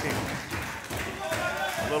maybe taking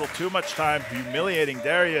a little too much time, humiliating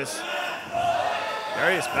Darius.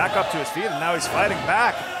 Darius back up to his feet, and now he's fighting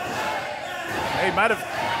back. He might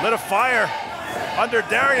have lit a fire under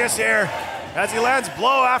Darius here as he lands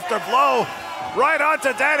blow after blow right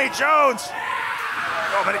onto Danny Jones.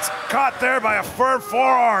 Oh, but it's caught there by a firm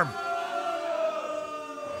forearm.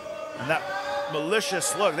 And that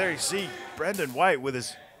malicious look, there you see Brendan White with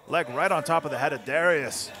his leg right on top of the head of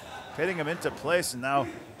Darius, hitting him into place, and now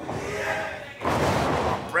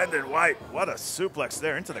Brendan White, what a suplex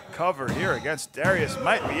there into the cover here against Darius.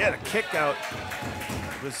 Might be it, a kick out.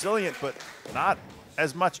 Resilient, but not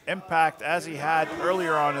as much impact as he had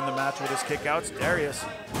earlier on in the match with his kickouts. Darius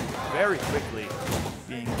very quickly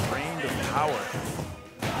being drained of power.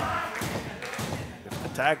 If the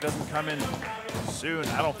tag doesn't come in soon,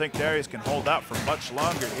 I don't think Darius can hold out for much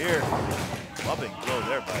longer here. Loving blow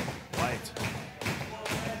there by White.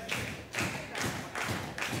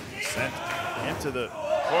 Sent into the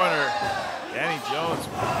corner. Danny Jones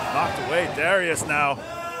knocked away. Darius now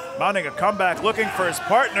mounting a comeback, looking for his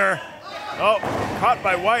partner. Oh, caught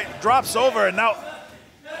by White, drops over, and now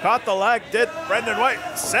caught the leg, did Brendan White,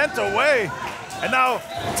 sent away. And now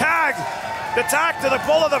tag, the tag to the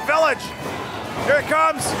bull of the village. Here it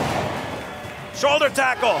comes. Shoulder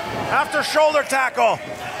tackle after shoulder tackle,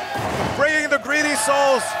 bringing the greedy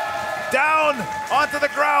souls down onto the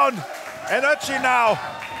ground. And Öcsi now,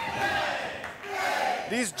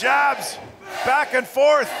 these jabs back and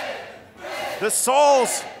forth. The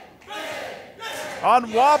souls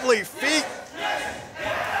on wobbly feet.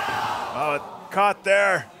 Oh, it caught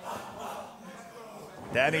there.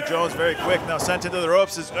 Danny Jones very quick, now sent into the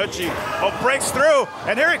ropes as Öcsi breaks through,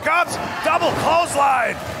 and here he comes, double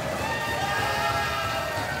clothesline.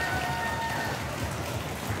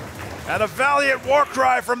 And a valiant war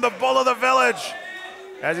cry from the bull of the village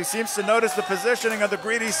as he seems to notice the positioning of the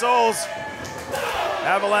greedy souls.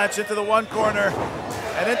 Avalanche into the one corner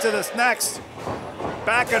and into this next.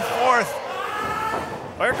 Back and forth.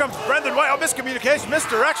 Oh, here comes Brendan White. Oh, miscommunication,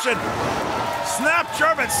 misdirection. Snap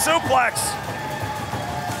German suplex.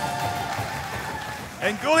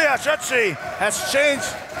 And Gulyás Öcsi has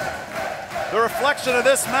changed the reflection of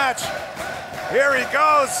this match. Here he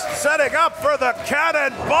goes, setting up for the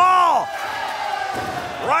cannonball.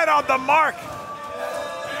 Right on the mark.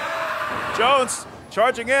 Jones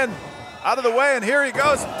charging in, out of the way, and here he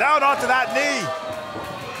goes, down onto that knee.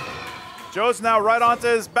 Jones now right onto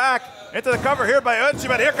his back, into the cover here by Öcsi,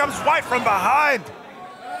 but here comes White from behind.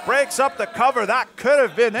 Breaks up the cover, that could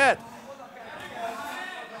have been it.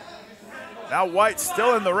 Now White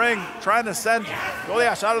still in the ring, trying to send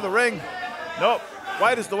Gulyás out of the ring. Nope,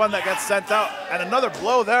 White is the one that gets sent out, and another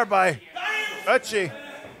blow there by Öcsi.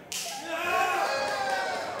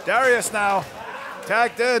 Darius now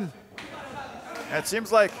tagged in. And it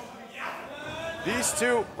seems like these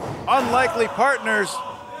two unlikely partners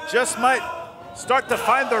just might start to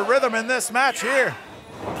find their rhythm in this match here.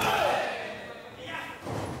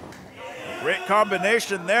 Great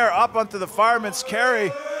combination there, up onto the fireman's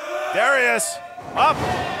carry. Darius up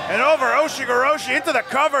and over Oshigoroshi into the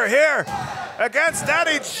cover here against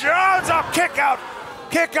Danny Jones. Oh,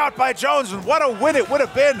 kick out by Jones, and what a win it would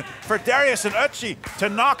have been for Darius and Öcsi to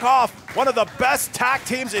knock off one of the best tag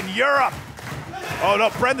teams in Europe. Oh no,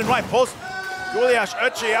 Brendan White pulls Gulyás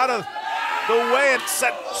Öcsi out of the way and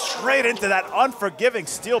sent straight into that unforgiving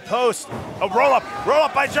steel post. A roll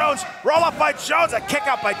up by Jones, a kick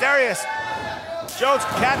out by Darius. Jones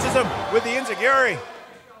catches him with the enziguri.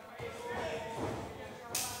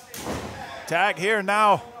 Tag here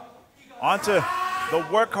now onto the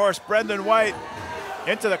workhorse Brendan White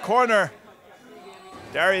into the corner.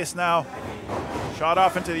 Darius now shot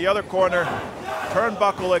off into the other corner.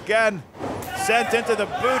 Turnbuckle again, sent into the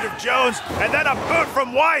boot of Jones, and then a boot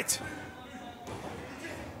from White.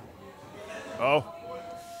 Oh.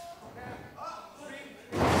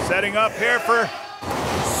 Setting up here for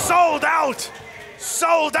sold out.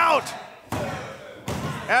 Sold out.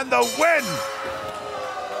 And the win.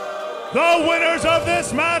 The winners of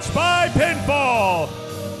this match by pinfall,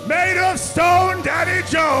 Made of Stone Danny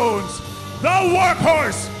Jones, the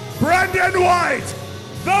workhorse Brendan White,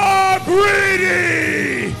 the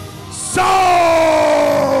Greedy Souls.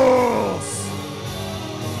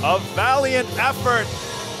 A valiant effort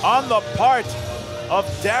on the part of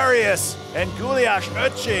Darius and Gulyás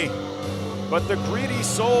Öcsi, but the Greedy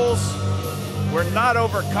Souls were not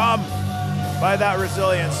overcome by that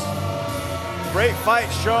resilience. Great fight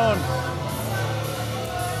shown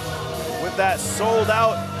with that sold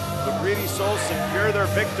out. The Greedy Souls secure their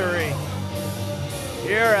victory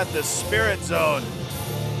here at the Spirit Zone.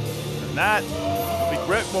 And that will be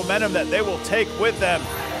great momentum that they will take with them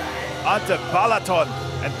onto Balaton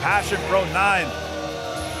and Passion Pro 9.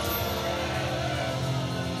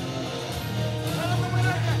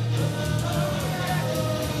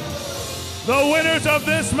 The winners of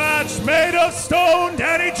this match, Made of Stone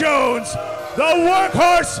Danny Jones, the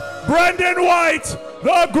workhorse Brendan White,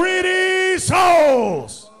 the Greedy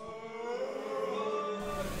Souls.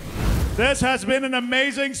 This has been an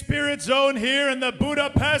amazing Spirit Zone here in the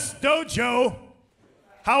Budapest Dojo.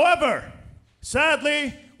 However,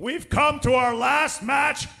 sadly, we've come to our last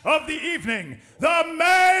match of the evening, the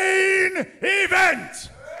main event.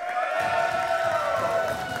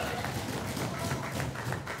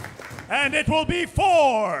 And it will be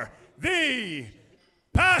for the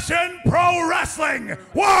Passion Pro Wrestling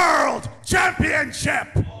World Championship.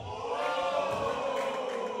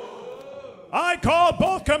 I call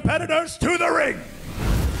both competitors to the ring.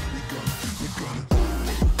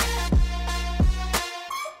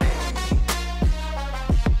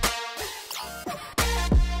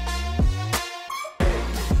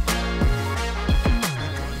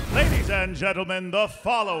 Ladies and gentlemen, the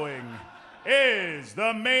following is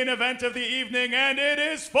the main event of the evening, and it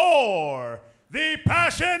is for the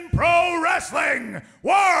Passion Pro Wrestling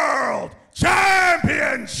World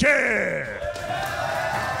Championship.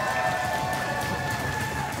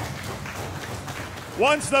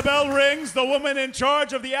 Once the bell rings, the woman in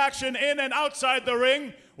charge of the action in and outside the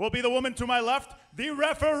ring will be the woman to my left, the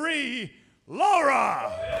referee,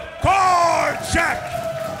 Laura Korczak.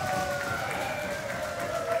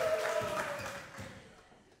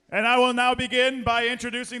 And I will now begin by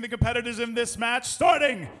introducing the competitors in this match,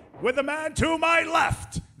 starting with the man to my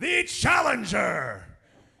left, the challenger.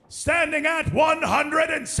 Standing at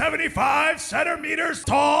 175 centimeters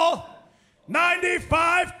tall,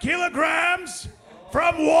 95 kilograms,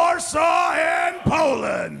 from Warsaw in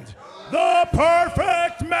Poland, the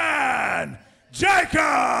perfect man,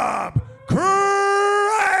 Jacob Frey.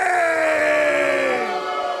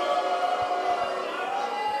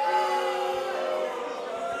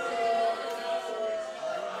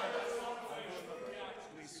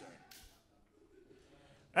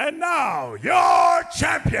 And now, your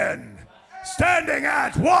champion, standing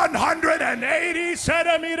at 180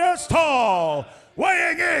 centimeters tall,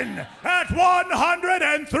 weighing in at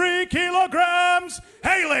 103 kilograms,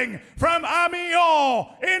 hailing from Ameen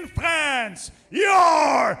in France,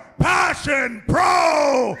 your Passion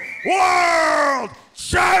Pro World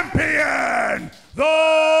Champion,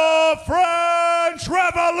 the French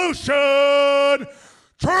Revolution,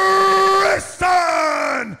 Tristan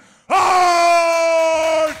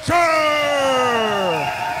Archer!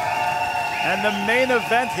 And the main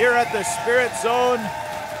event here at the Spirit Zone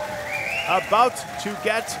about to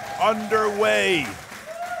get underway.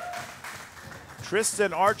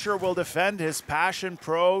 Tristan Archer will defend his Passion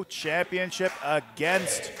Pro Championship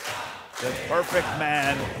against the perfect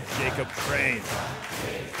man, Jacob Crane.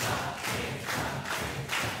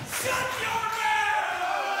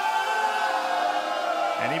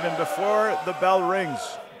 And even before the bell rings,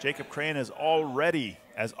 Jacob Crane is already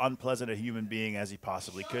as unpleasant a human being as he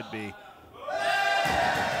possibly could be.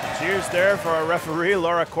 Cheers there for our referee,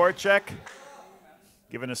 Laura Korczak.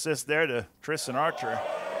 Give an assist there to Tristan Archer.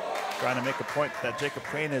 Trying to make a point that Jacob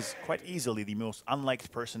Crane is quite easily the most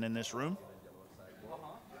unliked person in this room.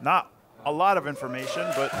 Not a lot of information,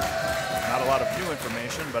 but not a lot of new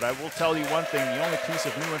information, but I will tell you one thing. The only piece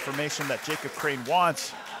of new information that Jacob Crane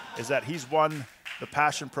wants is that he's won the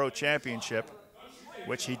Passion Pro Championship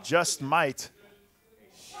which he just might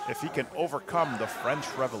if he can overcome the French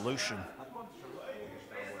Revolution.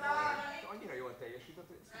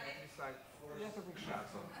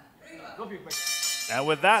 And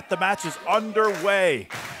with that, the match is underway.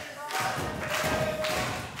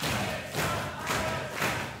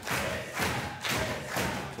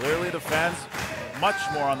 Clearly the fans much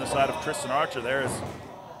more on the side of Tristan Archer there as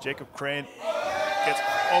Jacob Crane gets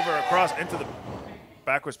over across into the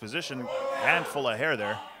backwards position. Handful of hair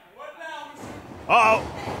there.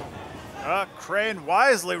 Uh-oh. Crane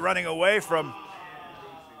wisely running away from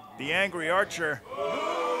the angry Archer.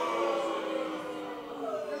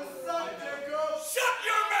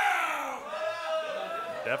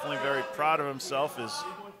 Definitely very proud of himself is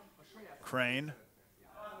Crane.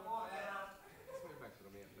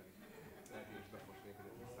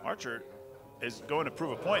 Archer is going to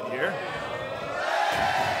prove a point here.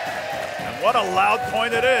 And what a loud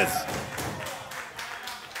point it is.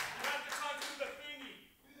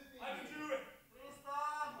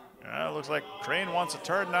 Looks like Crane wants a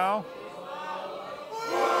turn now.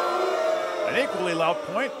 An equally loud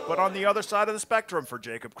point, but on the other side of the spectrum for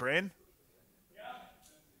Jacob Crane.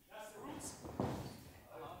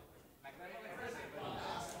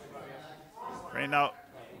 Crane now.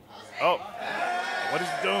 Oh, what is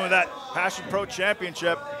he doing with that Passion Pro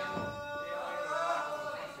Championship?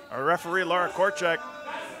 Our referee, Laura Korchak.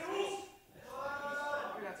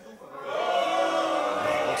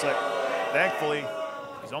 Looks like, thankfully,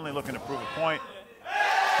 he's only looking to prove a point.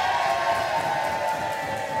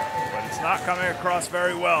 But it's not coming across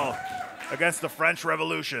very well against the French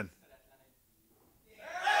Revolution.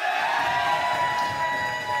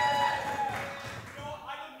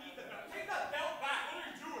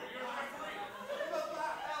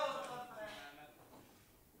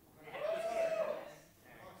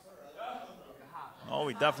 Oh,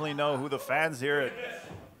 we definitely know who the fans here at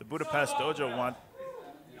the Budapest Dojo want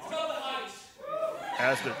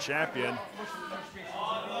as their champion.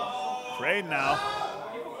 Crane now.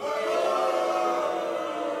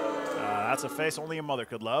 That's a face only a mother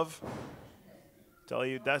could love. Tell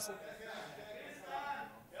you that's.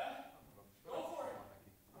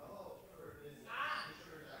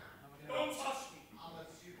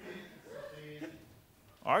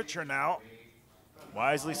 Archer now.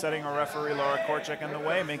 Wisely setting our referee Laura Korchak in the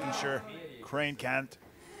way, making sure Crane can't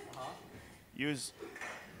use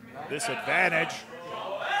this advantage.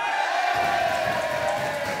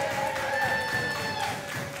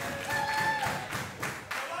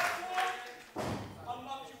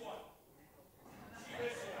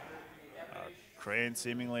 Crane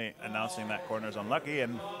seemingly announcing that corner is unlucky,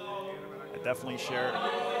 and I definitely share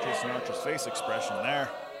Tristan Archer's face expression there.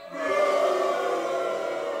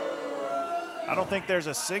 I don't think there's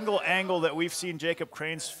a single angle that we've seen Jacob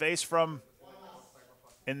Crane's face from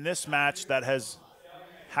in this match that has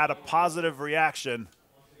had a positive reaction.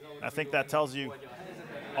 I think that tells you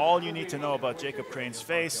all you need to know about Jacob Crane's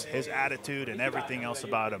face, his attitude, and everything else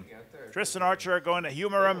about him. Tristan Archer going to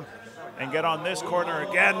humor him and get on this corner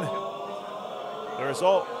again. The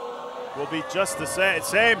result will be just the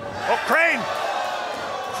same. Oh, Crane!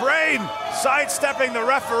 Crane sidestepping the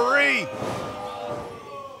referee.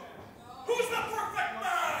 Who's the perfect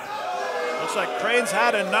man? Looks like Crane's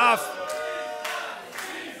had enough.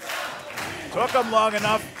 Took him long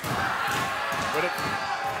enough, but it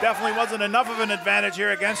definitely wasn't enough of an advantage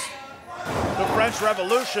here against the French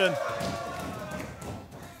Revolution.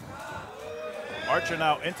 Archer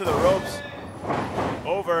now into the ropes.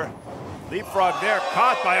 Over. Leapfrog there,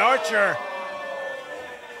 caught by Archer.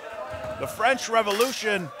 The French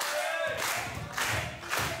Revolution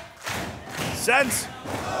sends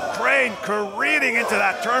Crane careening into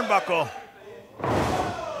that turnbuckle.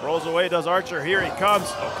 Rolls away, does Archer. Here he comes.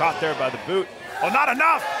 Oh, caught there by the boot. Oh, not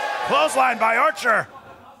enough. Clothesline by Archer.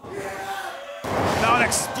 Now an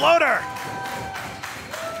exploder.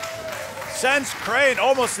 Sends Crane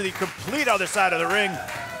almost to the complete other side of the ring.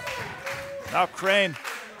 Now Crane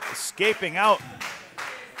escaping out.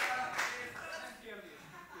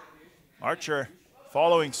 Archer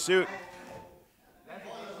following suit.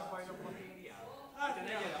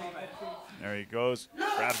 There he goes.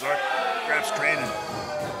 Grabs Crane and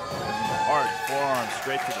hard forearm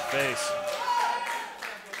straight to the face.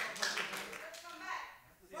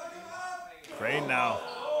 Crane now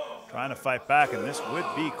trying to fight back, and this would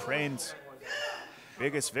be Crane's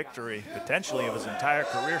biggest victory, potentially of his entire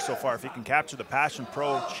career so far, if he can capture the Passion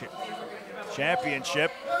Pro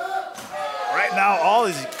Championship. Right now, all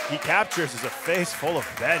he captures is a face full of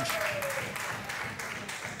bench.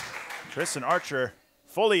 Tristan Archer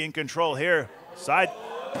fully in control here. Side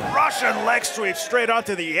Russian leg sweep straight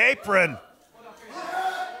onto the apron.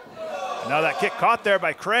 Now that kick caught there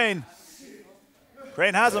by Crane.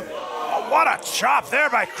 Crane has him. Oh, what a chop there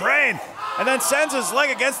by Crane. And then sends his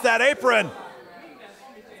leg against that apron.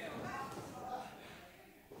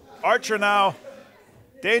 Archer now,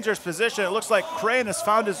 dangerous position. It looks like Crane has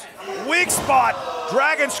found his weak spot.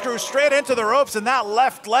 Dragon screw straight into the ropes, and that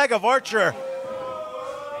left leg of Archer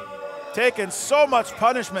taking so much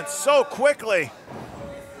punishment so quickly.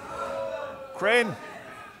 Crane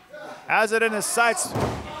has it in his sights.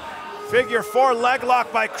 Figure 4 leg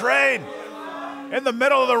lock by Crane in the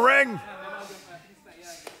middle of the ring.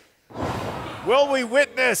 Will we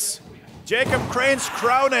witness Jacob Crane's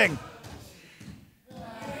crowning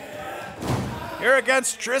here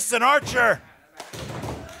against Tristan Archer?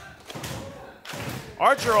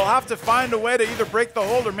 Archer will have to find a way to either break the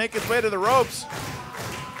hold or make his way to the ropes.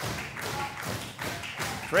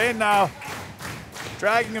 Crane now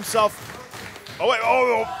dragging himself. Oh wait,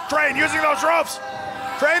 Crane using those ropes.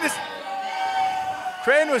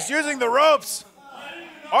 Crane was using the ropes.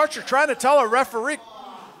 Archer trying to tell a referee,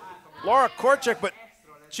 Laura Korchak, but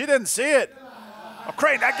she didn't see it. Oh,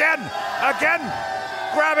 Crane again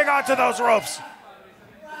grabbing onto those ropes.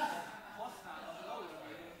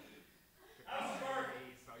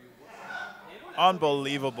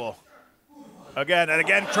 Unbelievable. Again and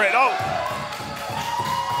again, Crane. Oh!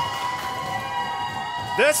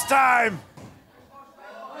 This time,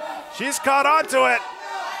 she's caught onto it.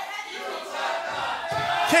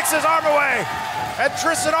 Kicks his arm away. And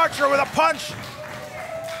Tristan Archer with a punch.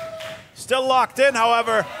 Still locked in,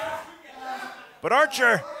 however. But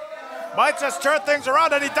Archer might just turn things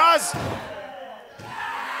around, and he does.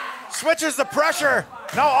 Switches the pressure.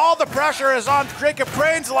 Now all the pressure is on Jacob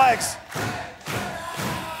Crane's legs.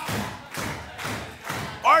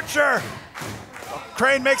 Archer.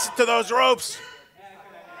 Crane makes it to those ropes.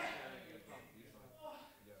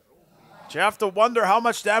 You have to wonder how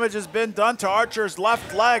much damage has been done to Archer's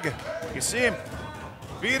left leg. You see him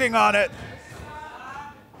beating on it.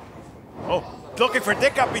 Oh, looking for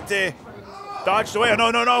décapité. Dodged away. Oh,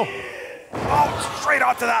 no. Oh, straight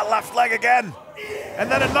onto that left leg again. And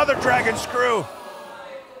then another dragon screw.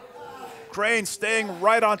 Crane staying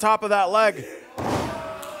right on top of that leg.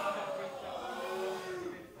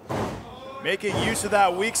 Making use of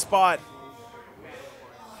that weak spot.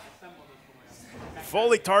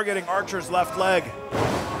 Fully targeting Archer's left leg.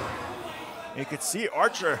 You could see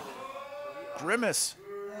Archer grimace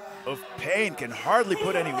of pain, can hardly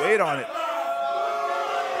put any weight on it.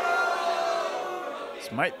 This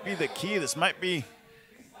might be the key. This might be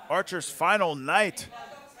Archer's final night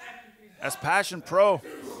as Passion Pro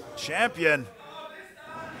champion.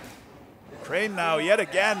 Crane now yet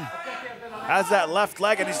again has that left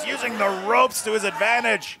leg and he's using the ropes to his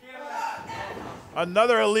advantage.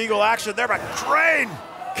 Another illegal action there, but Crane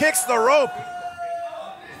kicks the rope.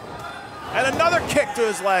 And another kick to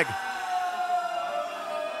his leg.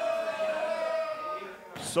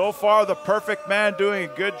 So far, the perfect man doing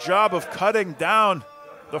a good job of cutting down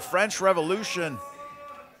the French Revolution.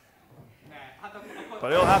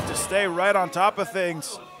 But he'll have to stay right on top of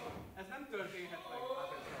things.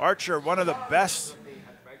 Archer, one of the best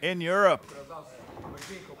in Europe.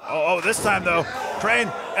 Oh, this time though,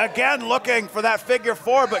 Crane again looking for that figure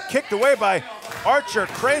 4, but kicked away by Archer.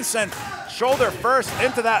 Crane sent shoulder first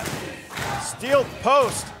into that steel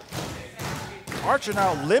post. Archer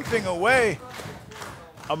now limping away.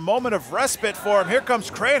 A moment of respite for him. Here comes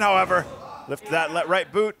Crane, however. Lift that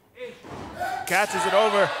right boot. Catches it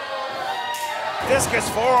over. Discus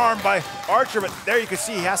forearm by Archer, but there you can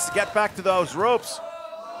see he has to get back to those ropes.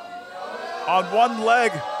 On one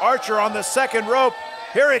leg, Archer on the second rope.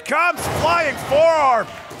 Here he comes, flying forearm.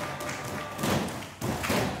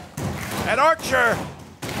 And Archer,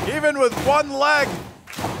 even with one leg,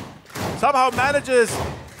 somehow manages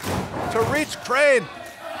to reach Crane.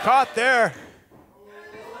 Caught there.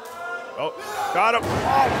 Oh, got him.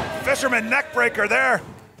 Oh, fisherman neck breaker there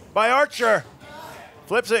by Archer.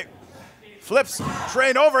 Flips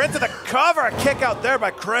Crane over into the cover. A kick out there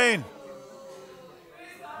by Crane.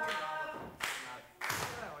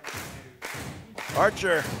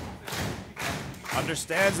 Archer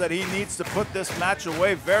understands that he needs to put this match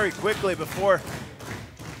away very quickly before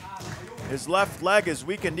his left leg is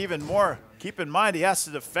weakened even more. Keep in mind, he has to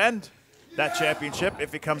defend that championship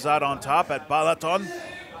if he comes out on top at Balaton.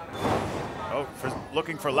 Oh,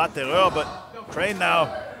 looking for lateral, but Crane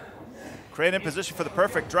now. Crane in position for the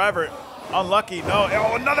perfect driver. Unlucky, no.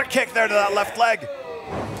 Oh, another kick there to that left leg.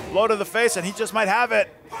 Blow to the face, and he just might have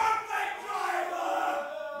it.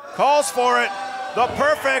 Calls for it. The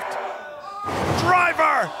perfect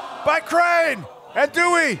driver by Crane. And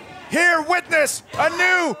do we here witness a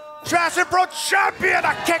new Passion Pro champion?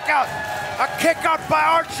 A kick out A kick out by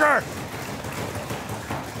Archer.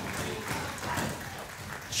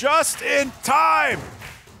 Just in time.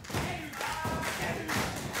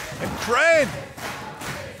 And Crane,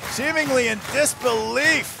 seemingly in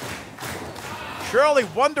disbelief, surely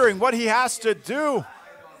wondering what he has to do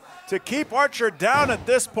to keep Archer down at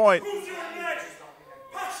this point. Who's your next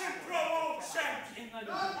Passion Pro champion?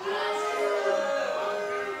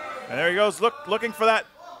 And there he goes, looking for that.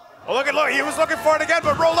 Oh, look, he was looking for it again,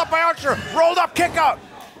 but rolled up by Archer. Rolled up, kick out.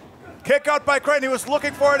 Kick out by Crane. He was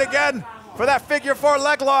looking for it again for that figure 4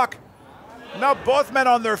 leg lock. Now both men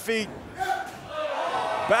on their feet.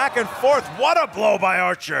 Back and forth. What a blow by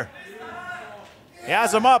Archer. He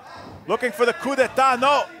has him up, looking for the coup d'etat.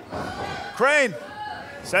 No. Crane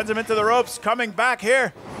sends him into the ropes, coming back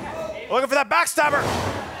here. Looking for that backstabber.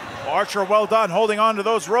 Archer, well done, holding on to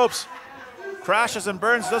those ropes. Crashes and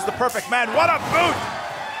burns, does the perfect man. What a boot!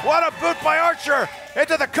 What a boot by Archer!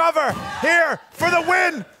 Into the cover, here for the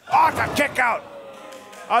win! Oh, it's a kick out.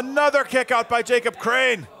 Another kick out by Jacob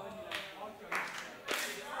Crane.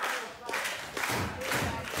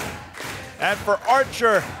 And for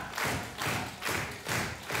Archer,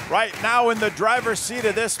 right now in the driver's seat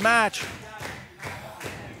of this match,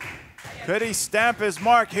 could he stamp his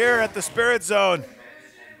mark here at the Spirit Zone?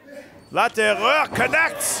 La Terreur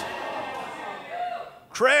connects.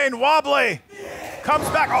 Crane wobbly, comes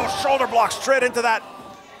back. Oh, shoulder block straight into that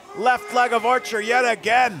left leg of Archer yet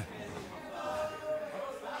again.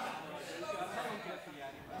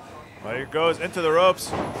 Well, here goes into the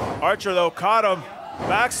ropes. Archer, though, caught him.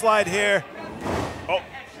 Backslide here. Oh,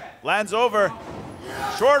 lands over.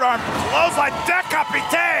 Short arm, clothesline,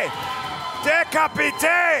 décapité!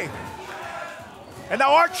 Décapité! And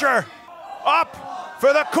now Archer up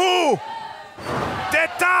for the coup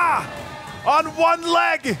d'etat on one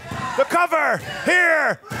leg. The cover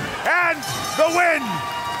here and the win.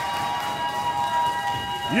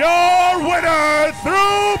 Your winner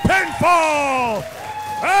through pinfall,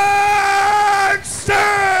 and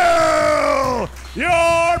still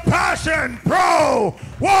your Passion Pro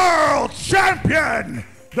World Champion,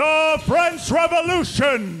 the French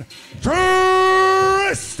Revolution,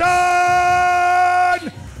 Tristan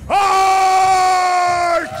Archer!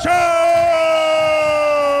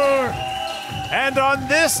 And on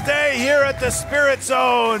this day here at the Spirit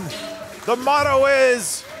Zone, the motto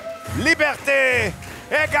is Liberté,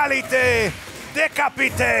 Égalité,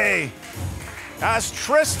 Décapité. As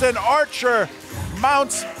Tristan Archer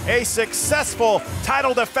mounts a successful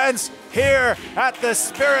title defense here at the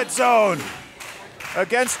Spirit Zone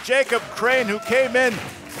against Jacob Crane, who came in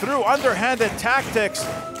through underhanded tactics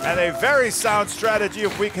and a very sound strategy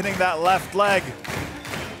of weakening that left leg.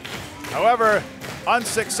 However,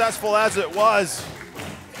 unsuccessful as it was.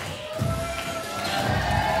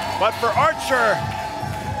 But for Archer,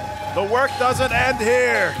 the work doesn't end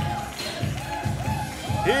here.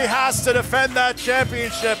 He has to defend that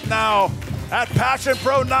championship now at Passion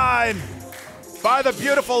Pro 9 by the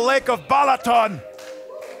beautiful lake of Balaton.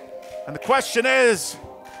 And the question is,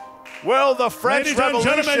 will the French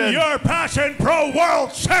Revolution... Ladies and gentlemen, your Passion Pro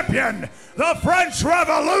World Champion, the French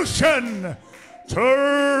Revolution,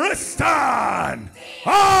 Tristan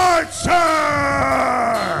Archer!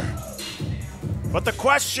 But the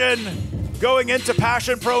question going into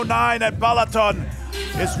Passion Pro 9 at Balaton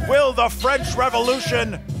is, will the French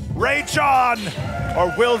Revolution rage on,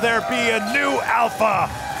 or will there be a new alpha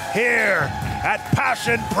here at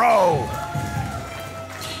Passion Pro?